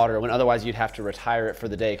on the water, when otherwise you'd have to retire it for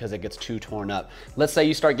the day because it gets too torn up. Let's say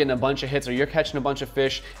you start getting a bunch of hits, or you're catching a bunch of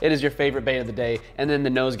fish, it is your favorite bait of the day, and then the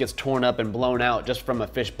nose gets torn up and blown out just from a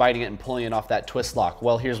fish biting it and pulling it off that twist lock.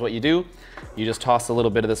 Well, here's what you do. You just toss a little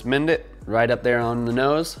bit of this Mend It right up there on the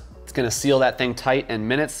nose. It's gonna seal that thing tight in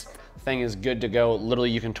minutes. Thing is good to go. Literally,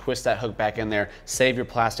 you can twist that hook back in there, save your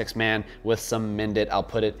plastics, man, with some Mend It. I'll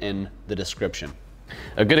put it in the description.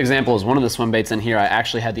 A good example is one of the swim baits in here. I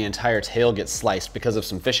actually had the entire tail get sliced because of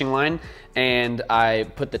some fishing line, and I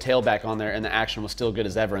put the tail back on there and the action was still good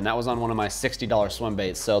as ever, and that was on one of my $60 swim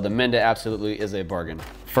baits. So the Mend It absolutely is a bargain.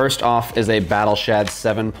 First off is a Battle Shad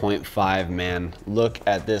 7.5, man. Look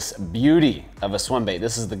at this beauty of a swim bait.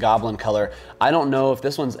 This is the goblin color. I don't know if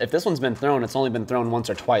this one's been thrown. It's only been thrown once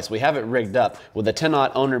or twice. We have it rigged up with a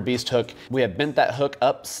 10-aught owner beast hook. We have bent that hook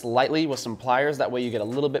up slightly with some pliers. That way you get a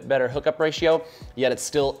little bit better hookup ratio, yet it's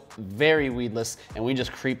still very weedless, and we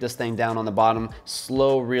just creep this thing down on the bottom,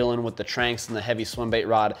 slow reeling with the tranks and the heavy swim bait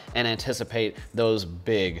rod, and anticipate those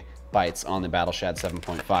big bites on the Battle Shad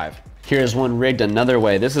 7.5. Here's one rigged another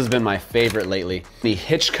way. This has been my favorite lately. The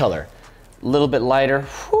hitch color, a little bit lighter.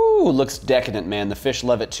 Whew, looks decadent, man. The fish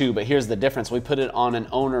love it too, but here's the difference. We put it on an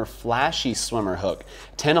owner flashy swimmer hook,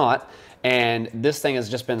 10-aught, and this thing has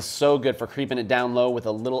just been so good for creeping it down low with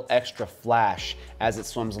a little extra flash as it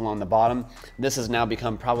swims along the bottom. This has now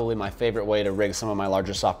become probably my favorite way to rig some of my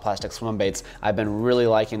larger soft plastic swim baits. I've been really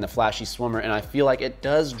liking the flashy swimmer, and I feel like it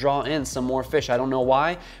does draw in some more fish. I don't know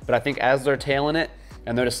why, but I think as they're tailing it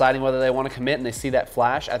and they're deciding whether they want to commit and they see that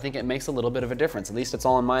flash, I think it makes a little bit of a difference. At least it's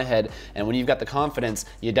all in my head, and when you've got the confidence,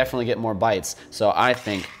 you definitely get more bites. So I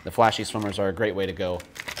think the flashy swimmers are a great way to go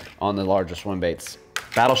on the larger swim baits.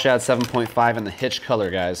 Battle Shad 7.5 in the Hitch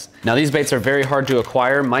color, guys. Now these baits are very hard to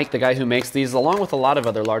acquire. Mike, the guy who makes these, along with a lot of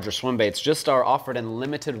other larger swim baits, just are offered in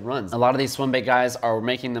limited runs. A lot of these swim bait guys are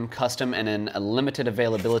making them custom and in a limited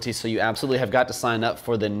availability, so you absolutely have got to sign up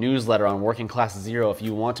for the newsletter on Working Class Zero if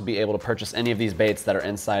you want to be able to purchase any of these baits that are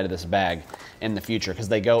inside of this bag in the future, because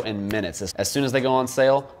they go in minutes. As soon as they go on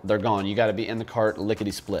sale, they're gone. You gotta be in the cart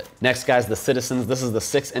lickety split. Next, guys, the Citizens. This is the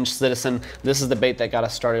 6-inch Citizen. This is the bait that got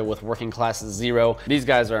us started with Working Class Zero. These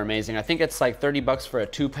guys are amazing. I think it's like 30 bucks for a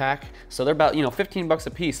 2-pack. So they're about, 15 bucks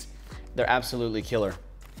a piece. They're absolutely killer.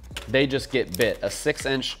 They just get bit. A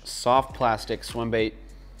 6-inch soft plastic swim bait.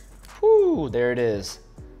 Whoo, there it is.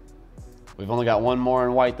 We've only got one more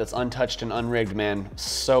in white that's untouched and unrigged, man.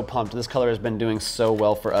 So pumped. This color has been doing so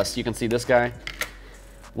well for us. You can see this guy.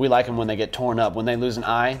 We like them when they get torn up. When they lose an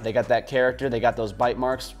eye, they got that character, they got those bite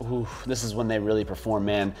marks. Ooh, this is when they really perform,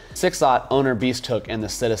 man. 6/0 owner beast hook and the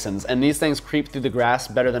Citizens. And these things creep through the grass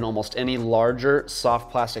better than almost any larger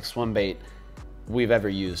soft plastic swim bait we've ever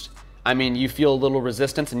used. I mean, you feel a little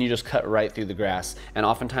resistance and you just cut right through the grass. And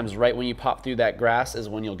oftentimes right when you pop through that grass is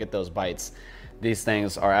when you'll get those bites. These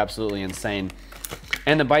things are absolutely insane.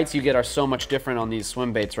 And the bites you get are so much different on these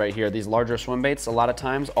swim baits right here. These larger swim baits, a lot of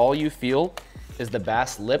times all you feel is the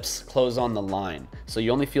bass lips close on the line. So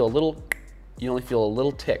you only feel a little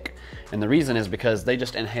tick. And the reason is because they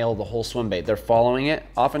just inhale the whole swim bait. They're following it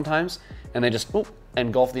oftentimes, and they just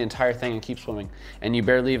engulf the entire thing and keep swimming. And you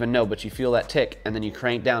barely even know, but you feel that tick, and then you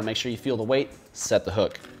crank down, make sure you feel the weight, set the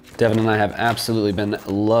hook. Devin and I have absolutely been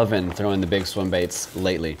loving throwing the big swim baits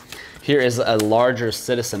lately. Here is a larger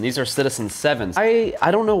Citizen. These are Citizen 7s. I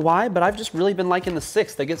don't know why, but I've just really been liking the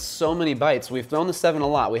 6. They get so many bites. We've thrown the 7 a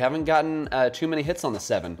lot. We haven't gotten too many hits on the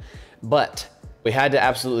 7, but we had to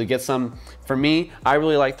absolutely get some. For me, I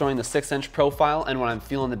really like throwing the 6-inch profile, and when I'm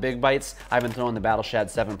feeling the big bites, I've been throwing the Battle Shad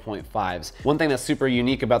 7.5s. One thing that's super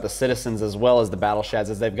unique about the Citizens as well as the Battle Shads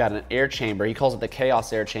is they've got an air chamber. He calls it the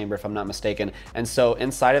Chaos air chamber, if I'm not mistaken. And so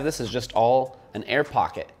inside of this is just all an air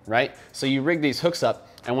pocket, right? So you rig these hooks up,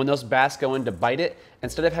 and when those bass go in to bite it,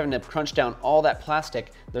 instead of having to crunch down all that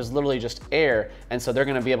plastic, there's literally just air, and so they're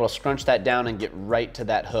gonna be able to scrunch that down and get right to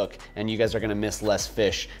that hook, and you guys are gonna miss less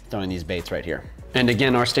fish throwing these baits right here. And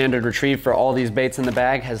again, our standard retrieve for all these baits in the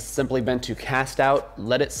bag has simply been to cast out,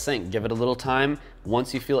 let it sink, give it a little time.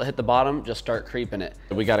 Once you feel it hit the bottom, just start creeping it.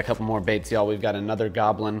 We got a couple more baits, y'all. We've got another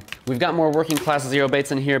Goblin. We've got more Working Class Zero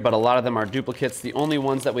baits in here, but a lot of them are duplicates. The only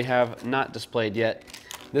ones that we have not displayed yet.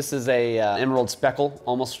 This is a emerald speckle,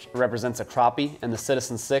 almost represents a crappie, and the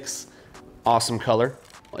Citizen 6, awesome color.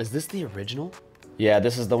 Is this the original? Yeah,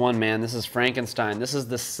 this is the one, man. This is Frankenstein. This is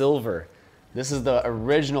the silver. This is the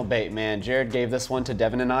original bait, man. Jared gave this one to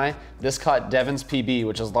Devin and I. This caught Devin's PB,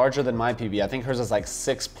 which is larger than my PB. I think hers is like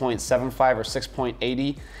 6.75 or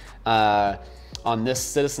 6.80 on this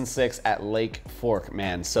Citizen 6 at Lake Fork,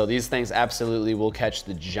 man. So these things absolutely will catch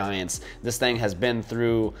the giants. This thing has been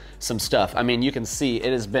through some stuff. I mean, you can see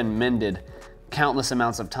it has been mended countless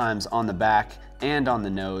amounts of times on the back and on the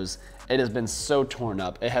nose. It has been so torn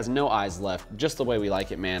up. It has no eyes left, just the way we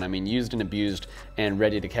like it, man. I mean, used and abused and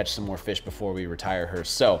ready to catch some more fish before we retire her.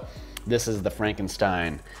 So this is the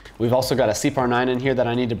Frankenstein. We've also got a CPAR 9 in here that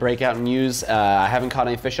I need to break out and use. I haven't caught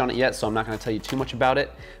any fish on it yet, so I'm not gonna tell you too much about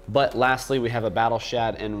it. But lastly, we have a Battle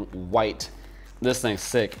Shad in white. This thing's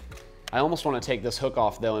sick. I almost wanna take this hook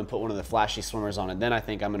off though and put one of the flashy swimmers on it. Then I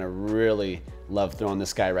think I'm gonna really love throwing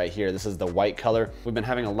this guy right here. This is the white color. We've been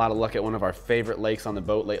having a lot of luck at one of our favorite lakes on the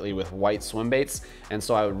boat lately with white swim baits. And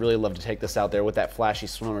so I would really love to take this out there with that flashy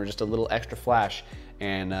swimmer, just a little extra flash,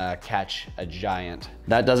 and catch a giant.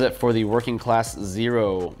 That does it for the Working Class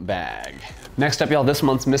Zero bag. Next up, y'all, this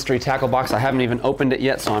month's mystery tackle box. I haven't even opened it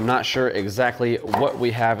yet, so I'm not sure exactly what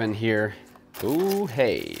we have in here. Ooh,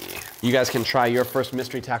 hey. You guys can try your first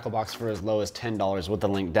mystery tackle box for as low as $10 with the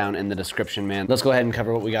link down in the description, man. Let's go ahead and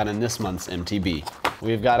cover what we got in this month's MTB.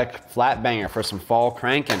 We've got a flat banger for some fall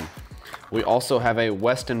cranking. We also have a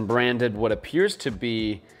Westin branded, what appears to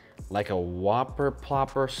be like a Whopper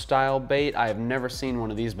Plopper style bait. I have never seen one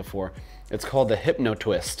of these before. It's called the Hypno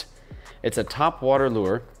Twist. It's a top water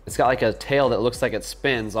lure. It's got like a tail that looks like it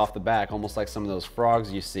spins off the back, almost like some of those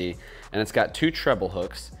frogs you see. And it's got 2 treble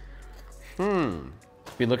hooks.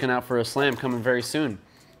 Be looking out for a slam coming very soon.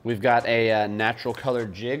 We've got a natural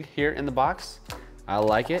colored jig here in the box. I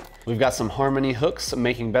like it. We've got some Harmony hooks,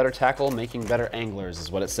 making better tackle, making better anglers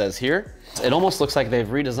is what it says here. It almost looks like they've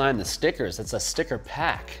redesigned the stickers. It's a sticker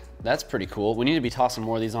pack. That's pretty cool. We need to be tossing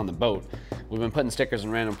more of these on the boat. We've been putting stickers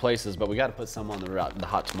in random places, but we got to put some on the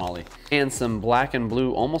hot tamale. And some black and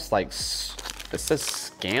blue, almost like, it says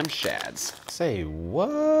scam shads. Say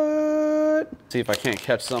what? what? See if I can't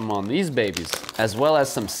catch some on these babies, as well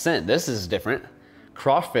as some scent. This is different.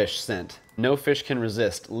 Crawfish scent. No fish can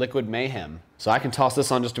resist. Liquid mayhem. So I can toss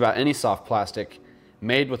this on just about any soft plastic.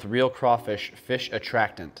 Made with real crawfish, fish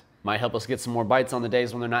attractant. Might help us get some more bites on the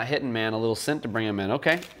days when they're not hitting, man. A little scent to bring them in.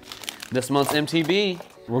 Okay. This month's MTB.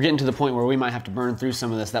 We're getting to the point where we might have to burn through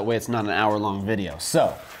some of this. That way it's not an hour-long video.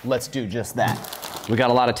 So let's do just that. We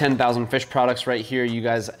got a lot of 10,000 fish products right here. You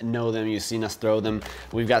guys know them, you've seen us throw them.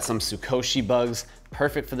 We've got some Tsukoshi bugs,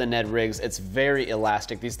 perfect for the Ned rigs. It's very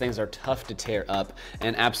elastic. These things are tough to tear up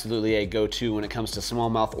and absolutely a go-to when it comes to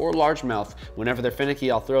smallmouth or largemouth. Whenever they're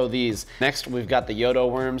finicky, I'll throw these. Next, we've got the Yodo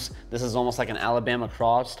worms. This is almost like an Alabama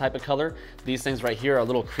cross type of color. These things right here are a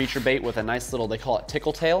little creature bait with a nice little, they call it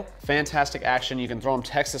tickle tail. Fantastic action. You can throw them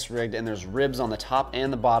Texas rigged, and there's ribs on the top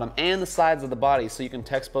and the bottom and the sides of the body, so you can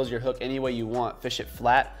Texpose your hook any way you want. Fish it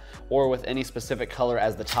flat or with any specific color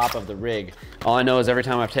as the top of the rig. All I know is every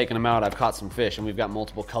time I've taken them out, I've caught some fish, and we've got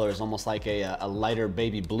multiple colors, almost like a lighter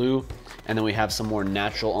baby blue, and then we have some more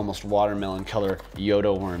natural, almost watermelon color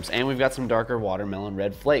Yodo worms, and we've got some darker watermelon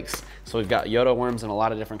red flakes. So we've got Yodo worms in a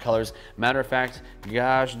lot of different colors. Matter of fact,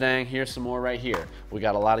 gosh dang, here's some more right here. We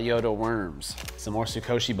got a lot of Yodo worms. Some more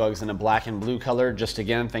Tsukoshi bugs in a black and blue color. Just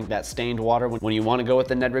again, think that stained water when you want to go with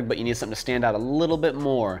the Ned rig, but you need something to stand out a little bit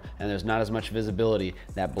more, and there's not as much visibility,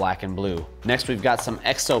 that black and blue. Next, we've got some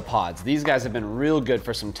exopods. These guys have been real good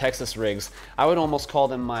for some Texas rigs. I would almost call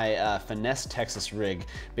them my finesse Texas rig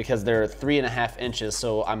because they're 3.5 inches.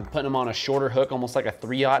 So I'm putting them on a shorter hook, almost like a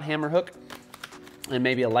 3/0 hammer hook, and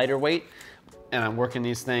maybe a lighter weight. And I'm working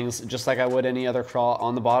these things just like I would any other craw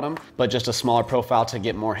on the bottom, but just a smaller profile to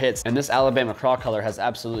get more hits. And this Alabama craw color has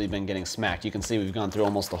absolutely been getting smacked. You can see we've gone through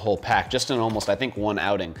almost the whole pack, just in almost, I think, one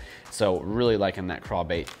outing. So really liking that craw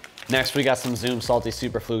bait. Next, we got some Zoom Salty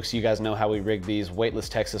Super Flukes. You guys know how we rig these, weightless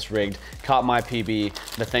Texas rigged. Caught my PB,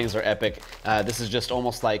 the things are epic. This is just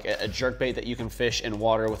almost like a jerk bait that you can fish in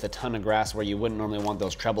water with a ton of grass where you wouldn't normally want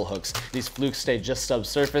those treble hooks. These flukes stay just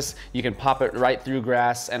subsurface. You can pop it right through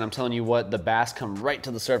grass, and I'm telling you what, the bass come right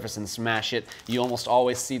to the surface and smash it. You almost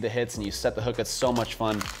always see the hits, and you set the hook. It's so much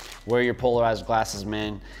fun. Wear your polarized glasses,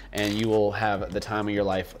 man, and you will have the time of your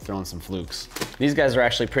life throwing some flukes. These guys are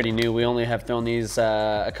actually pretty new. We only have thrown these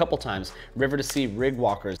a couple times. River to Sea rig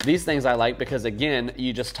walkers. These things I like because, again,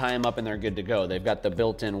 you just tie them up and they're good to go. They've got the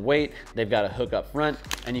built-in weight, they've got a hook up front,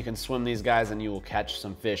 and you can swim these guys and you will catch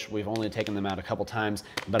some fish. We've only taken them out a couple times,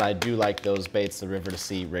 but I do like those baits, the River to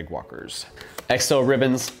Sea rig walkers. Exo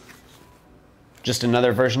ribbons. Just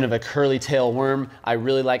another version of a curly tail worm. I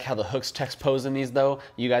really like how the hooks Texpose in these though.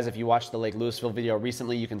 You guys, if you watched the Lake Louisville video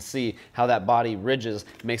recently, you can see how that body ridges,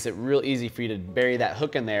 makes it real easy for you to bury that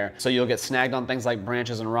hook in there. So you'll get snagged on things like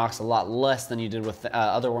branches and rocks a lot less than you did with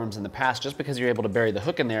other worms in the past, just because you're able to bury the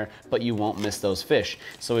hook in there, but you won't miss those fish.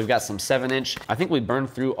 So we've got some 7-inch. I think we burned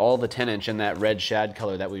through all the 10-inch in that red shad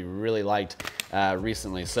color that we really liked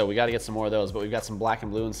recently. So we gotta get some more of those, but we've got some black and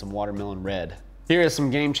blue and some watermelon red. Here is some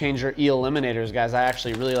Game Changer eel eliminators, guys. I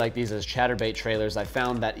actually really like these as chatterbait trailers. I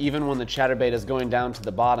found that even when the chatterbait is going down to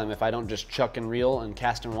the bottom, if I don't just chuck and reel and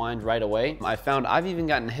cast and wind right away, I found I've even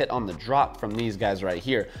gotten hit on the drop from these guys right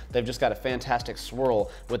here. They've just got a fantastic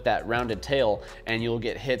swirl with that rounded tail, and you'll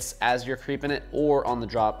get hits as you're creeping it or on the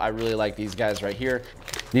drop. I really like these guys right here.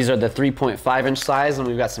 These are the 3.5-inch size, and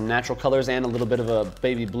we've got some natural colors and a little bit of a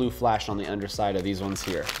baby blue flash on the underside of these ones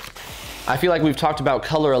here. I feel like we've talked about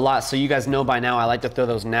color a lot, so you guys know by now I like to throw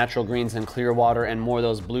those natural greens in clear water and more of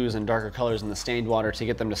those blues and darker colors in the stained water to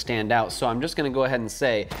get them to stand out. So I'm just gonna go ahead and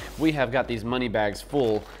say we have got these money bags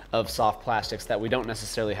full of soft plastics that we don't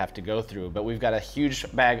necessarily have to go through, but we've got a huge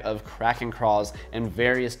bag of Kraken craws in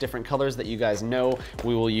various different colors that you guys know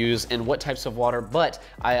we will use in what types of water, but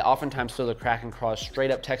I oftentimes throw the Kraken craws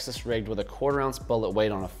straight up Texas rigged with a 1/4 ounce bullet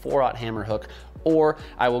weight on a 4/0 hammer hook, or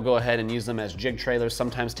I will go ahead and use them as jig trailers,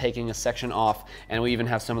 sometimes taking a section off, and we even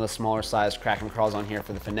have some of the smaller sized Kraken craws on here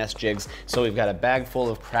for the finesse jigs. So we've got a bag full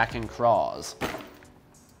of Kraken craws.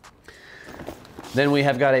 Then we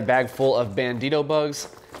have got a bag full of bandito bugs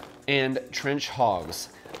and trench hogs.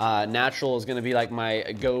 Natural is gonna be like my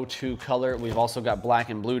go-to color. We've also got black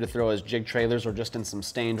and blue to throw as jig trailers or just in some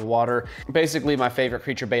stained water. Basically my favorite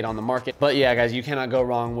creature bait on the market. But yeah, guys, you cannot go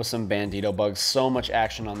wrong with some bandito bugs. So much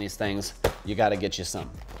action on these things. You gotta get you some.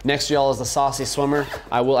 Next, y'all, is the Saucy Swimmer.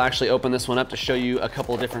 I will actually open this one up to show you a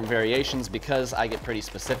couple of different variations because I get pretty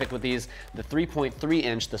specific with these. The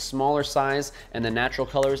 3.3-inch, the smaller size, and the natural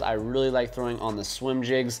colors, I really like throwing on the swim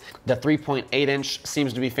jigs. The 3.8-inch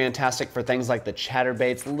seems to be fantastic for things like the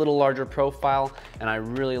chatterbaits, a little larger profile, and I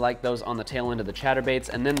really like those on the tail end of the chatterbaits.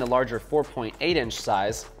 And then the larger 4.8-inch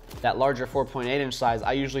size, That larger 4.8-inch size,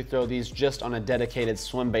 I usually throw these just on a dedicated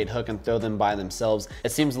swim bait hook and throw them by themselves.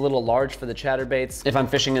 It seems a little large for the chatterbaits. If I'm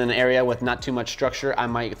fishing in an area with not too much structure, I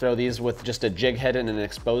might throw these with just a jig head and an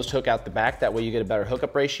exposed hook out the back. That way you get a better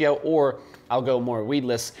hookup ratio, or I'll go more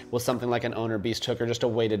weedless with something like an owner beast hook or just a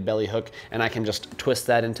weighted belly hook, and I can just twist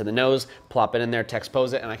that into the nose, plop it in there,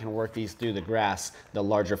 texpose it, and I can work these through the grass, the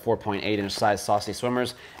larger 4.8-inch size saucy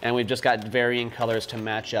swimmers. And we've just got varying colors to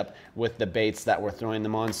match up with the baits that we're throwing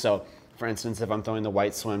them on. So for instance, if I'm throwing the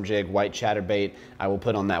white swim jig, white chatterbait, I will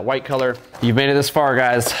put on that white color. You've made it this far,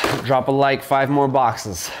 guys. Drop a like, 5 more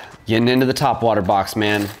boxes. Getting into the top water box,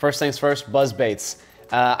 man. First things first, buzz baits.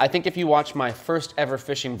 I think if you watch my first ever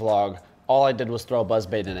fishing vlog, all I did was throw a buzz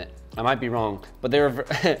bait in it. I might be wrong, but they were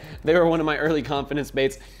they were one of my early confidence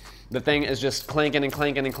baits. The thing is just clanking and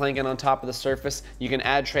clanking and clanking on top of the surface. You can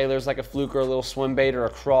add trailers like a fluke or a little swim bait or a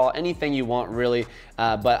crawl, anything you want really.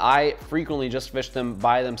 But I frequently just fished them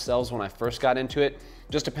by themselves when I first got into it.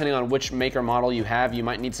 Just depending on which maker model you have, you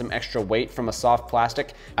might need some extra weight from a soft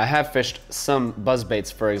plastic. I have fished some buzz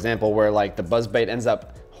baits, for example, where like the buzz bait ends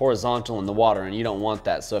up horizontal in the water, and you don't want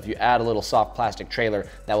that. So if you add a little soft plastic trailer,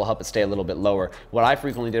 that will help it stay a little bit lower. What I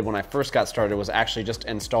frequently did when I first got started was actually just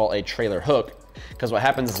install a trailer hook, because what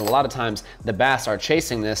happens is a lot of times the bass are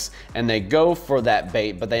chasing this and they go for that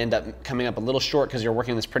bait, but they end up coming up a little short because you're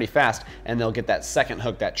working this pretty fast, and they'll get that second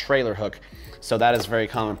hook, that trailer hook. So that is very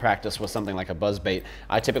common practice with something like a buzz bait.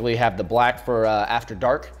 I typically have the black for after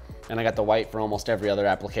dark, and I got the white for almost every other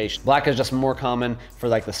application. Black is just more common for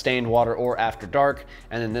like the stained water or after dark,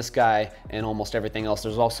 and then this guy and almost everything else.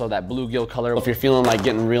 There's also that bluegill color. If you're feeling like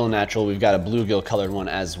getting real natural, we've got a bluegill colored one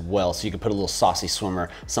as well. So you can put a little saucy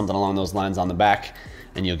swimmer, something along those lines on the back,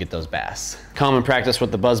 and you'll get those bass. Common practice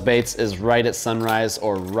with the buzz baits is right at sunrise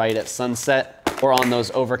or right at sunset, or on those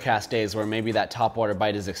overcast days where maybe that topwater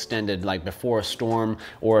bite is extended, like before a storm,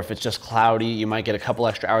 or if it's just cloudy, you might get a couple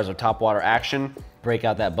extra hours of topwater action. Break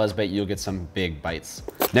out that buzz bait, you'll get some big bites.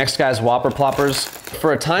 Next, guys, whopper ploppers.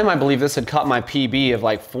 For a time, I believe this had caught my PB of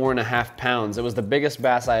like 4.5 pounds. It was the biggest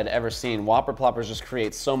bass I had ever seen. Whopper ploppers just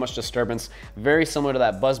create so much disturbance, very similar to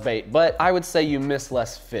that buzz bait, but I would say you miss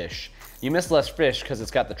less fish. You miss less fish because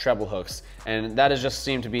it's got the treble hooks, and that has just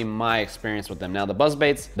seemed to be my experience with them. Now the buzz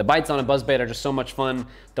baits, the bites on a buzz bait are just so much fun.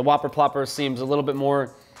 The whopper plopper seems a little bit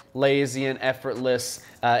more lazy and effortless.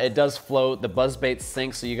 It does float, the buzz bait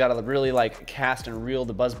sinks, so you gotta really like cast and reel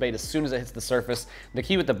the buzz bait as soon as it hits the surface. The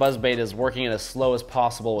key with the buzz bait is working it as slow as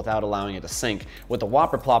possible without allowing it to sink. With the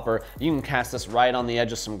whopper plopper, you can cast this right on the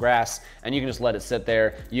edge of some grass and you can just let it sit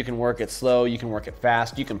there. You can work it slow, you can work it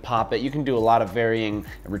fast, you can pop it, you can do a lot of varying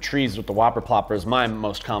retrieves with the whopper ploppers. My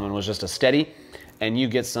most common was just a steady, and you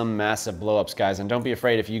get some massive blowups, guys. And don't be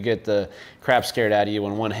afraid if you get the crap scared out of you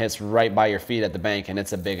when one hits right by your feet at the bank and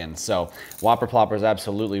it's a big one. So whopper ploppers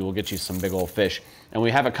absolutely will get you some big old fish. And we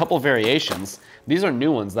have a couple variations. These are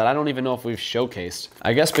new ones that I don't even know if we've showcased.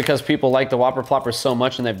 I guess because people like the whopper ploppers so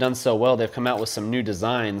much and they've done so well, they've come out with some new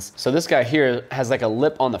designs. So this guy here has like a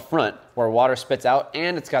lip on the front where water spits out,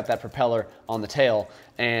 and it's got that propeller on the tail.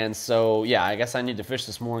 And so, yeah, I guess I need to fish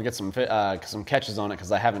this more and get some catches on it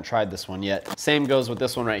because I haven't tried this one yet. Same goes with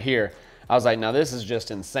this one right here. I was like, now this is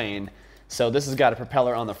just insane. So this has got a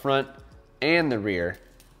propeller on the front and the rear.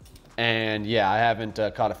 And yeah, I haven't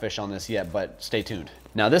caught a fish on this yet, but stay tuned.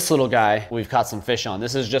 Now this little guy, we've caught some fish on.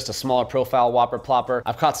 This is just a smaller profile whopper plopper.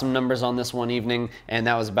 I've caught some numbers on this one evening, and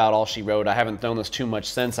that was about all she wrote. I haven't thrown this too much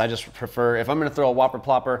since. I just prefer, if I'm gonna throw a whopper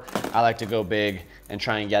plopper, I like to go big and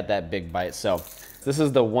try and get that big bite. So this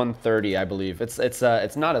is the 130, I believe. It's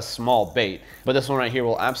not a small bait, but this one right here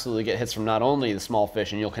will absolutely get hits from not only the small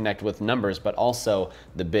fish and you'll connect with numbers, but also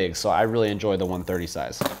the big. So I really enjoy the 130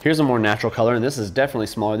 size. Here's a more natural color, and this is definitely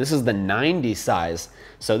smaller. This is the 90 size.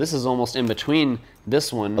 So this is almost in between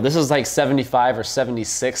this one. This is like 75 or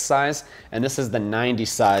 76 size, and this is the 90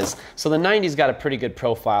 size. So the 90's got a pretty good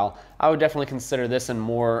profile. I would definitely consider this in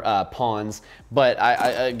more ponds, but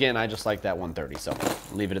again, I just like that 130,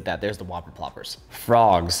 so leave it at that. There's the whopper ploppers.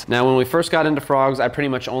 Frogs. Now, when we first got into frogs, I pretty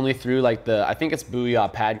much only threw like I think it's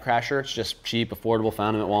Booyah Pad Crasher. It's just cheap, affordable,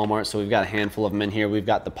 found them at Walmart, so we've got a handful of them in here. We've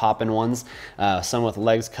got the poppin' ones, some with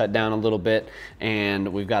legs cut down a little bit, and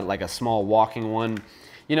we've got like a small walking one.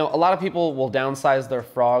 You know, a lot of people will downsize their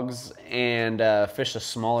frogs and fish a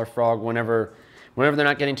smaller frog whenever they're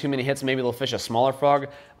not getting too many hits. Maybe they'll fish a smaller frog.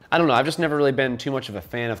 I don't know, I've just never really been too much of a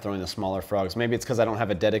fan of throwing the smaller frogs. Maybe it's because I don't have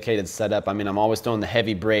a dedicated setup. I mean, I'm always throwing the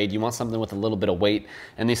heavy braid. You want something with a little bit of weight,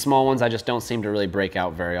 and these small ones I just don't seem to really break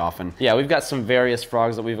out very often. Yeah, we've got some various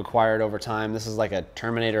frogs that we've acquired over time. This is like a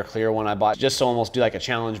Terminator clear one I bought just to almost do like a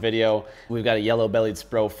challenge video. We've got a yellow-bellied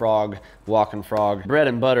spro frog, walking frog. Bread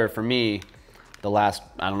and butter for me the last,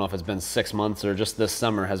 I don't know if it's been 6 months or just this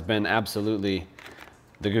summer, has been absolutely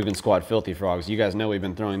the gOOgaN SqUaD Filthy Frogs. You guys know we've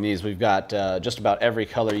been throwing these. We've got just about every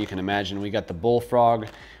color you can imagine. We got the bullfrog.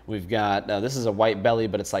 We've got, this is a white belly,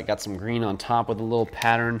 but it's like got some green on top with a little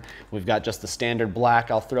pattern. We've got just the standard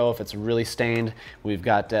black I'll throw if it's really stained. We've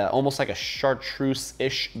got almost like a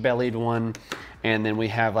chartreuse-ish bellied one. And then we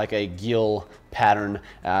have like a gill pattern.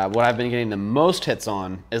 What I've been getting the most hits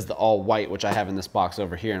on is the all white, which I have in this box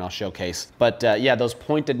over here and I'll showcase. But yeah, those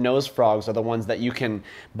pointed nose frogs are the ones that you can,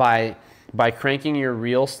 by cranking your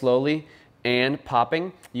reel slowly and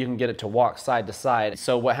popping, you can get it to walk side to side.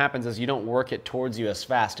 So what happens is you don't work it towards you as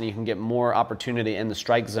fast and you can get more opportunity in the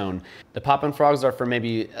strike zone. The popping frogs are for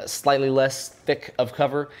maybe slightly less thick of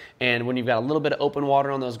cover, and when you've got a little bit of open water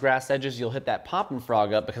on those grass edges, you'll hit that popping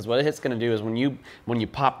frog up, because what it's gonna do is when you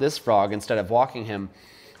pop this frog, instead of walking him,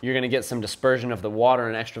 you're gonna get some dispersion of the water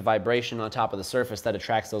and extra vibration on top of the surface that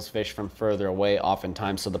attracts those fish from further away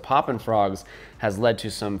oftentimes. So the poppin' frogs has led to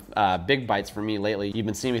some big bites for me lately. You've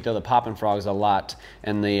been seeing me throw the poppin' frogs a lot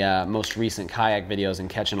in the most recent kayak videos and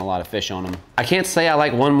catching a lot of fish on them. I can't say I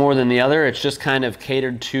like one more than the other. It's just kind of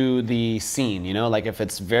catered to the scene, you know? Like if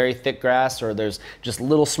it's very thick grass or there's just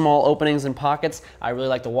little small openings and pockets, I really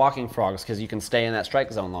like the walking frogs because you can stay in that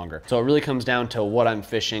strike zone longer. So it really comes down to what I'm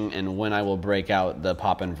fishing and when I will break out the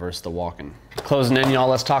poppin' versus the walking. Closing in, y'all,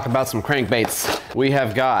 let's talk about some crankbaits. We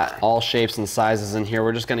have got all shapes and sizes in here.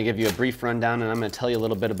 We're just gonna give you a brief rundown and I'm gonna tell you a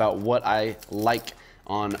little bit about what I like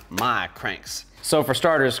on my cranks. So for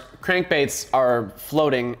starters, crankbaits are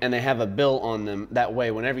floating and they have a bill on them. That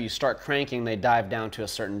way, whenever you start cranking, they dive down to a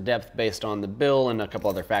certain depth based on the bill and a couple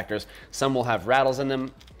other factors. Some will have rattles in them.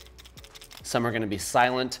 Some are gonna be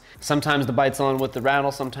silent. Sometimes the bite's on with the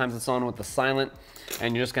rattle, sometimes it's on with the silent,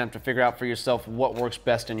 and you're just gonna have to figure out for yourself what works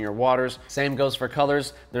best in your waters. Same goes for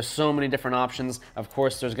colors. There's so many different options. Of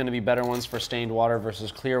course, there's gonna be better ones for stained water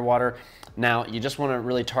versus clear water. Now, you just wanna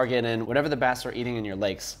really target in whatever the bass are eating in your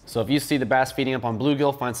lakes. So if you see the bass feeding up on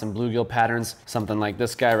bluegill, find some bluegill patterns. Something like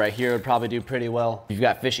this guy right here would probably do pretty well. If you've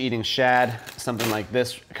got fish eating shad, something like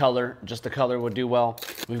this color, just the color would do well.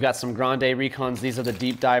 We've got some grande recons. These are the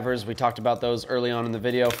deep divers. We talked about those early on in the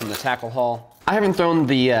video from the tackle haul. I haven't thrown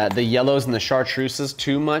the yellows and the chartreuses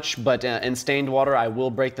too much, but in stained water, I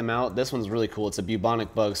will break them out. This one's really cool. It's a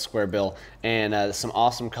bubonic bug square bill and some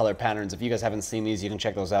awesome color patterns. If you guys haven't seen these, you can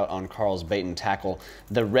check those out on KARL'S Bait and Tackle.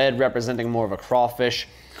 The red representing more of a crawfish.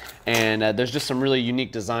 And there's just some really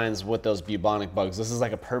unique designs with those bubonic bugs. This is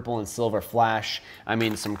like a purple and silver flash. I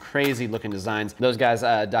mean, some crazy looking designs. Those guys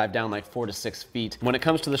dive down like 4 to 6 feet. When it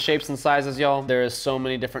comes to the shapes and sizes, y'all, there is so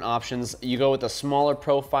many different options. You go with a smaller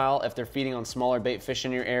profile if they're feeding on smaller bait fish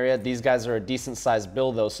in your area. These guys are a decent sized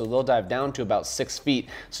bill though, so they'll dive down to about 6 feet,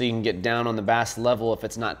 so you can get down on the bass level if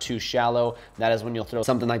it's not too shallow. That is when you'll throw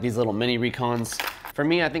something like these little mini recons. For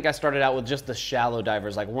me, I think I started out with just the shallow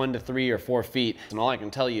divers, like 1 to 3 or 4 feet. And all I can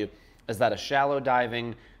tell you is that a shallow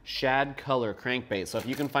diving shad color crankbait. So if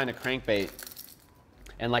you can find a crankbait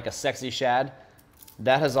and like a sexy shad,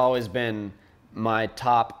 that has always been my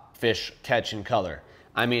top fish catch in color.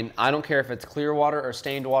 I mean, I don't care if it's clear water or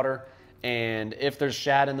stained water, and if there's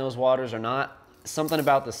shad in those waters or not, something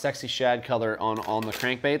about the sexy shad color on the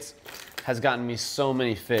crankbaits has gotten me so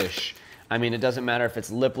many fish. I mean, it doesn't matter if it's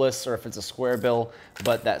lipless or if it's a square bill,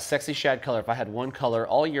 but that sexy shad color, if I had one color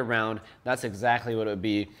all year round, that's exactly what it would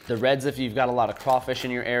be. The reds, if you've got a lot of crawfish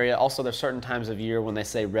in your area. Also, there's certain times of year when they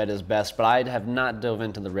say red is best, but I have not dove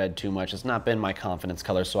into the red too much. It's not been my confidence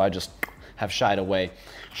color, so I just have shied away.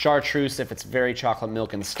 Chartreuse if it's very chocolate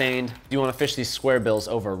milk and stained. You want to fish these square bills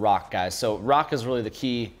over rock, guys. So rock is really the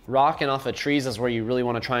key. Rock and off of trees is where you really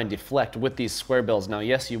want to try and deflect with these square bills. Now,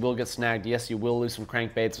 yes, you will get snagged. Yes, you will lose some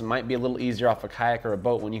crankbaits. It might be a little easier off a kayak or a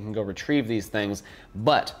boat when you can go retrieve these things.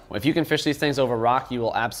 But if you can fish these things over rock, you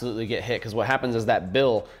will absolutely get hit, because what happens is that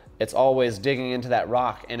bill, it's always digging into that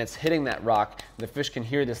rock and it's hitting that rock. The fish can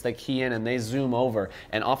hear this, they key in and they zoom over.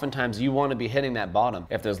 And oftentimes you want to be hitting that bottom.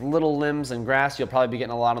 If there's little limbs and grass, you'll probably be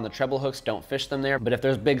getting a lot on the treble hooks. Don't fish them there. But if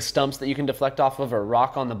there's big stumps that you can deflect off of or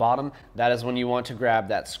rock on the bottom, that is when you want to grab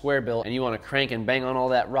that square bill and you want to crank and bang on all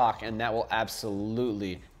that rock, and that will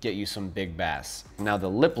absolutely get you some big bass. Now the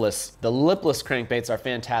lipless crankbaits are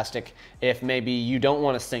fantastic if maybe you don't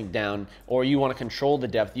want to sink down or you want to control the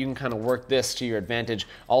depth. You can kind of work this to your advantage.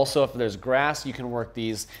 Also, if there's grass, you can work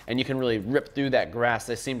these and you can really rip through that grass.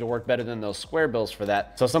 They seem to work better than those square bills for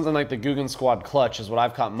that. So something like the gOOgaN SqUaD clutch is what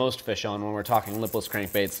I've caught most fish on when we're talking lipless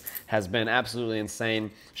crankbaits. Has been absolutely insane.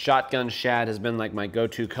 Shotgun shad has been like my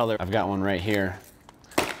go-to color. I've got one right here.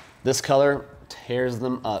 This color tears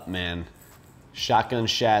them up, man. Shotgun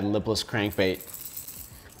shad lipless crankbait.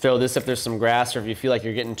 Throw this if there's some grass or if you feel like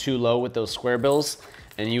you're getting too low with those square bills,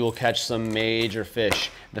 and you will catch some major fish.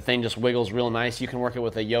 The thing just wiggles real nice. You can work it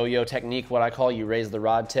with a yo-yo technique, what I call. You raise the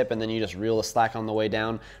rod tip and then you just reel the slack on the way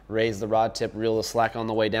down. Raise the rod tip, reel the slack on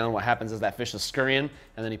the way down. What happens is that fish is scurrying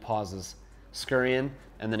and then he pauses. Scurrying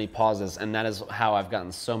and then he pauses, and that is how I've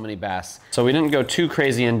gotten so many bass. So we didn't go too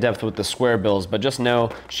crazy in depth with the square bills, but just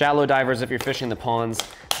know shallow divers if you're fishing the ponds,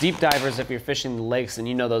 deep divers if you're fishing the lakes and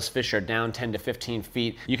you know those fish are down 10 to 15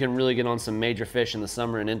 feet, you can really get on some major fish in the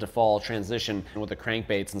summer and into fall transition with the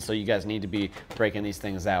crankbaits, and so you guys need to be breaking these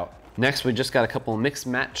things out. Next, we just got a couple mixed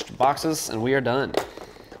matched boxes and we are done.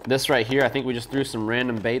 This right here, I think we just threw some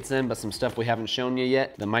random baits in, but some stuff we haven't shown you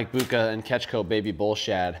yet. The Mike Bucca and Catch Co baby bull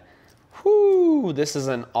shad. Whoo, this is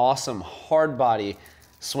an awesome hard body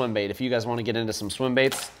swim bait. If you guys want to get into some swim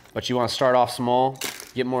baits, but you want to start off small,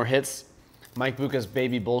 get more hits, Mike Bucca's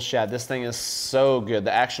baby bull shad. This thing is so good.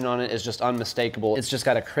 The action on it is just unmistakable. It's just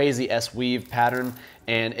got a crazy S-weave pattern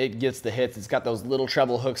and it gets the hits. It's got those little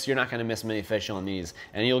treble hooks. You're not gonna miss many fish on these.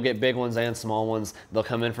 And you'll get big ones and small ones. They'll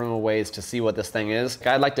come in from a ways to see what this thing is.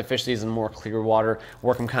 I'd like to fish these in more clear water,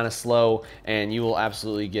 work them kind of slow, and you will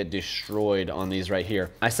absolutely get destroyed on these right here.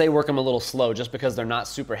 I say work them a little slow just because they're not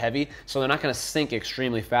super heavy, so they're not gonna sink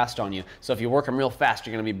extremely fast on you. So if you work them real fast,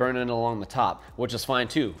 you're gonna be burning it along the top, which is fine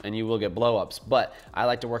too, and you will get blow-ups. But I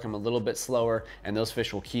like to work them a little bit slower, and those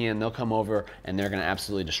fish will key in, they'll come over, and they're gonna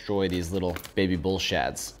absolutely destroy these little baby bull shads.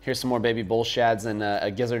 Here's some more baby bull shads in a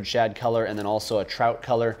gizzard shad color, and then also a trout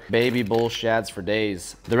color. Baby bull shads for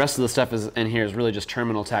days. The rest of the stuff is in here is really just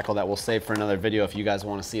terminal tackle that we'll save for another video if you guys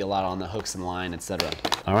wanna see a lot on the hooks and line, etc.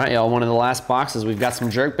 All right, y'all, one of the last boxes, we've got some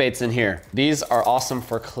jerk baits in here. These are awesome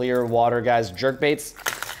for clear water, guys. Jerk baits,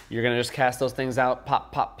 you're gonna just cast those things out,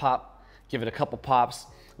 pop, pop, pop, give it a couple pops,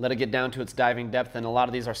 let it get down to its diving depth, and a lot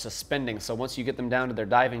of these are suspending. So once you get them down to their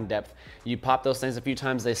diving depth, you pop those things a few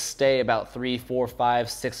times, they stay about 3, 4, 5,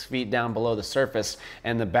 6 feet down below the surface,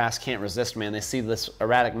 and the bass can't resist, man. They see this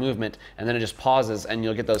erratic movement, and then it just pauses, and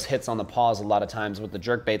you'll get those hits on the pause a lot of times with the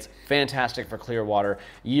jerk baits. Fantastic for clear water.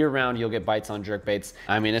 Year round, you'll get bites on jerk baits.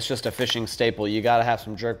 I mean, it's just a fishing staple. You gotta have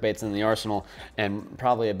some jerk baits in the arsenal, and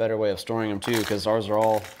probably a better way of storing them too, because ours are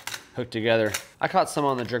all hooked together. I caught some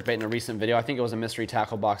on the jerkbait in a recent video. I think it was a mystery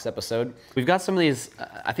tackle box episode. We've got some of these,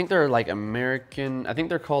 I think they're like American, I think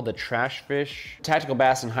they're called the trash fish. Tactical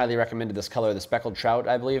Bass and highly recommended this color, the speckled trout,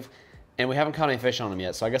 I believe. And we haven't caught any fish on them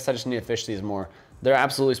yet, so I guess I just need to fish these more. They're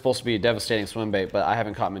absolutely supposed to be a devastating swim bait, but I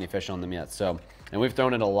haven't caught many fish on them yet, so. And we've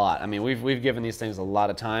thrown it a lot. I mean, we've given these things a lot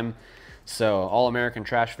of time. So all American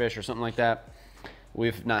trash fish or something like that,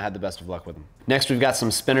 we've not had the best of luck with them. Next, we've got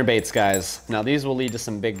some spinner baits, guys. Now these will lead to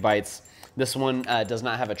some big bites. This one does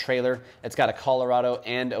not have a trailer. It's got a Colorado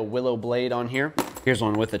and a willow blade on here. Here's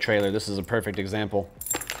one with a trailer. This is a perfect example.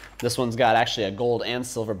 This one's got actually a gold and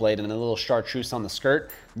silver blade and a little chartreuse on the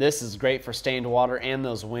skirt. This is great for stained water and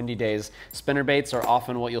those windy days. Spinner baits are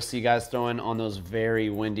often what you'll see guys throwing on those very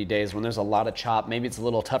windy days when there's a lot of chop. Maybe it's a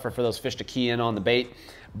little tougher for those fish to key in on the bait,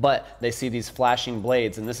 but they see these flashing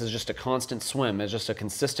blades, and this is just a constant swim. It's just a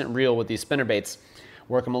consistent reel with these spinner baits.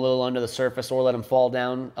 Work them a little under the surface or let them fall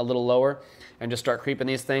down a little lower and just start creeping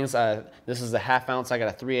these things. This is a 1/2 ounce, I got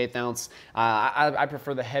a 3/8 ounce. I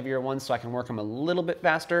prefer the heavier ones so I can work them a little bit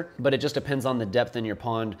faster, but it just depends on the depth in your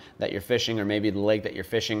pond that you're fishing or maybe the lake that you're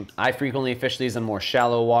fishing. I frequently fish these in more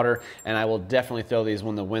shallow water, and I will definitely throw these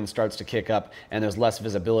when the wind starts to kick up and there's less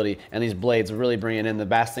visibility, and these blades really bring it in. The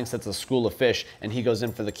bass thinks it's a school of fish and he goes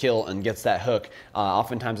in for the kill and gets that hook.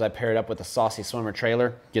 Oftentimes I pair it up with a saucy swimmer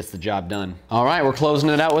trailer, gets the job done. All right, we're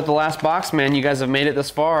closing it out with the last box, man. You guys have made it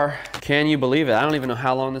this far. Can you believe it? I don't even know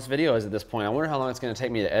how long this video is at this point. I wonder how long it's gonna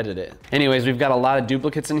take me to edit it. Anyways, we've got a lot of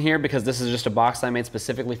duplicates in here because this is just a box I made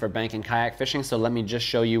specifically for bank and kayak fishing, so let me just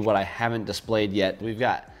show you what I haven't displayed yet. We've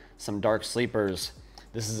got some dark sleepers.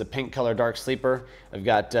 This is a pink color dark sleeper. I've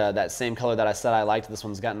got that same color that I said I liked. This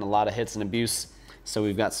one's gotten a lot of hits and abuse. So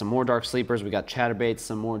we've got some more dark sleepers, we got chatterbaits,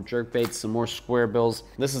 some more jerkbaits, some more square bills.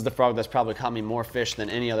 This is the frog that's probably caught me more fish than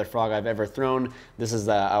any other frog I've ever thrown. This is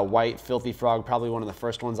a white filthy frog, probably one of the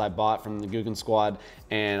first ones I bought from the gOOgaN SqUaD,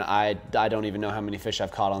 and I don't even know how many fish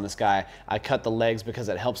I've caught on this guy. I cut the legs because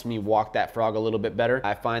it helps me walk that frog a little bit better.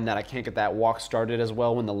 I find that I can't get that walk started as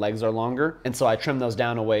well when the legs are longer, and so I trim those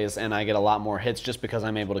down a ways and I get a lot more hits just because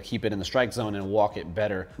I'm able to keep it in the strike zone and walk it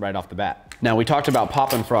better right off the bat. Now we talked about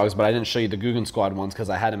popping frogs, but I didn't show you the gOOgaN SqUaD SqUaD ones because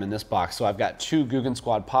I had them in this box. So I've got 2 gOOgaN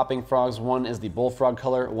SqUaD popping frogs. One is the bullfrog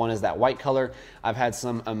color, one is that white color. I've had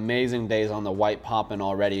some amazing days on the white popping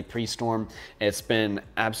already pre-storm. It's been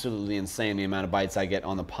absolutely insane the amount of bites I get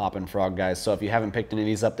on the popping frog, guys. So if you haven't picked any of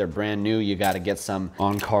these up, they're brand new. You got to get some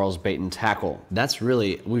on KARL'S Bait and Tackle. That's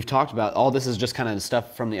really, we've talked about, all this is just kind of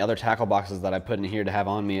stuff from the other tackle boxes that I put in here to have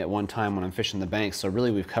on me at one time when I'm fishing the banks. So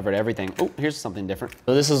really we've covered everything. Oh, here's something different.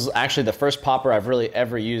 So this is actually the first popper I've really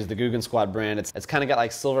ever used, the gOOgaN SqUaD brand. It's kind of got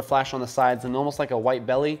like silver flash on the sides and almost like a white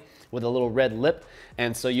belly with a little red lip.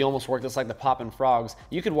 And so you almost work this like the popping frogs.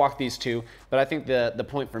 You could walk these too, but I think the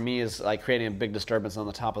point for me is like creating a big disturbance on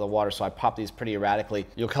the top of the water. So I pop these pretty erratically.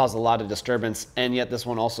 You'll cause a lot of disturbance, and yet this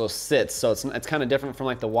one also sits. So it's kind of different from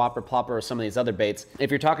like the whopper plopper or some of these other baits. If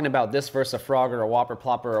you're talking about this versus a frog or a whopper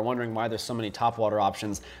plopper or wondering why there's so many topwater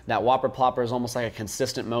options, that whopper plopper is almost like a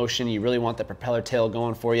consistent motion. You really want the propeller tail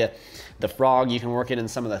going for you. The frog, you can work it in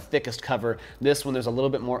some of the thickest cover. This one, there's a little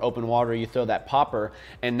bit more open water. You throw that popper,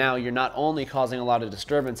 and now you're not only causing a lot of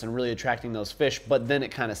disturbance and really attracting those fish, but then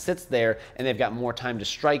it kind of sits there and they've got more time to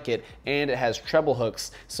strike it, and it has treble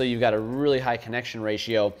hooks, so you've got a really high connection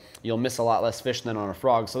ratio. You'll miss a lot less fish than on a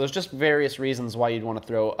frog. So there's just various reasons why you'd want to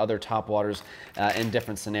throw other topwaters in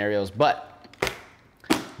different scenarios, but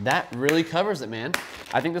that really covers it, man.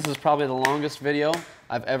 I think this is probably the longest video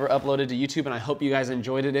I've ever uploaded to YouTube, and I hope you guys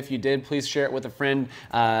enjoyed it. If you did, please share it with a friend.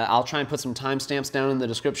 I'll try and put some timestamps down in the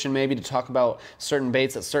description maybe to talk about certain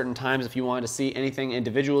baits at certain times if you wanted to see anything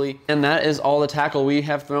individually. And that is all the tackle we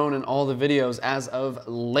have thrown in all the videos as of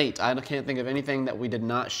late. I can't think of anything that we did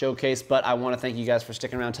not showcase, but I want to thank you guys for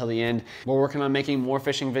sticking around till the end. We're working on making more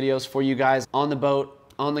fishing videos for you guys on the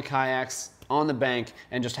boat, on the kayaks, on the bank,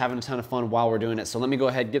 and just having a ton of fun while we're doing it. So let me go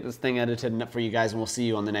ahead and get this thing edited for you guys, and we'll see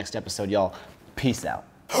you on the next episode, y'all. Peace out.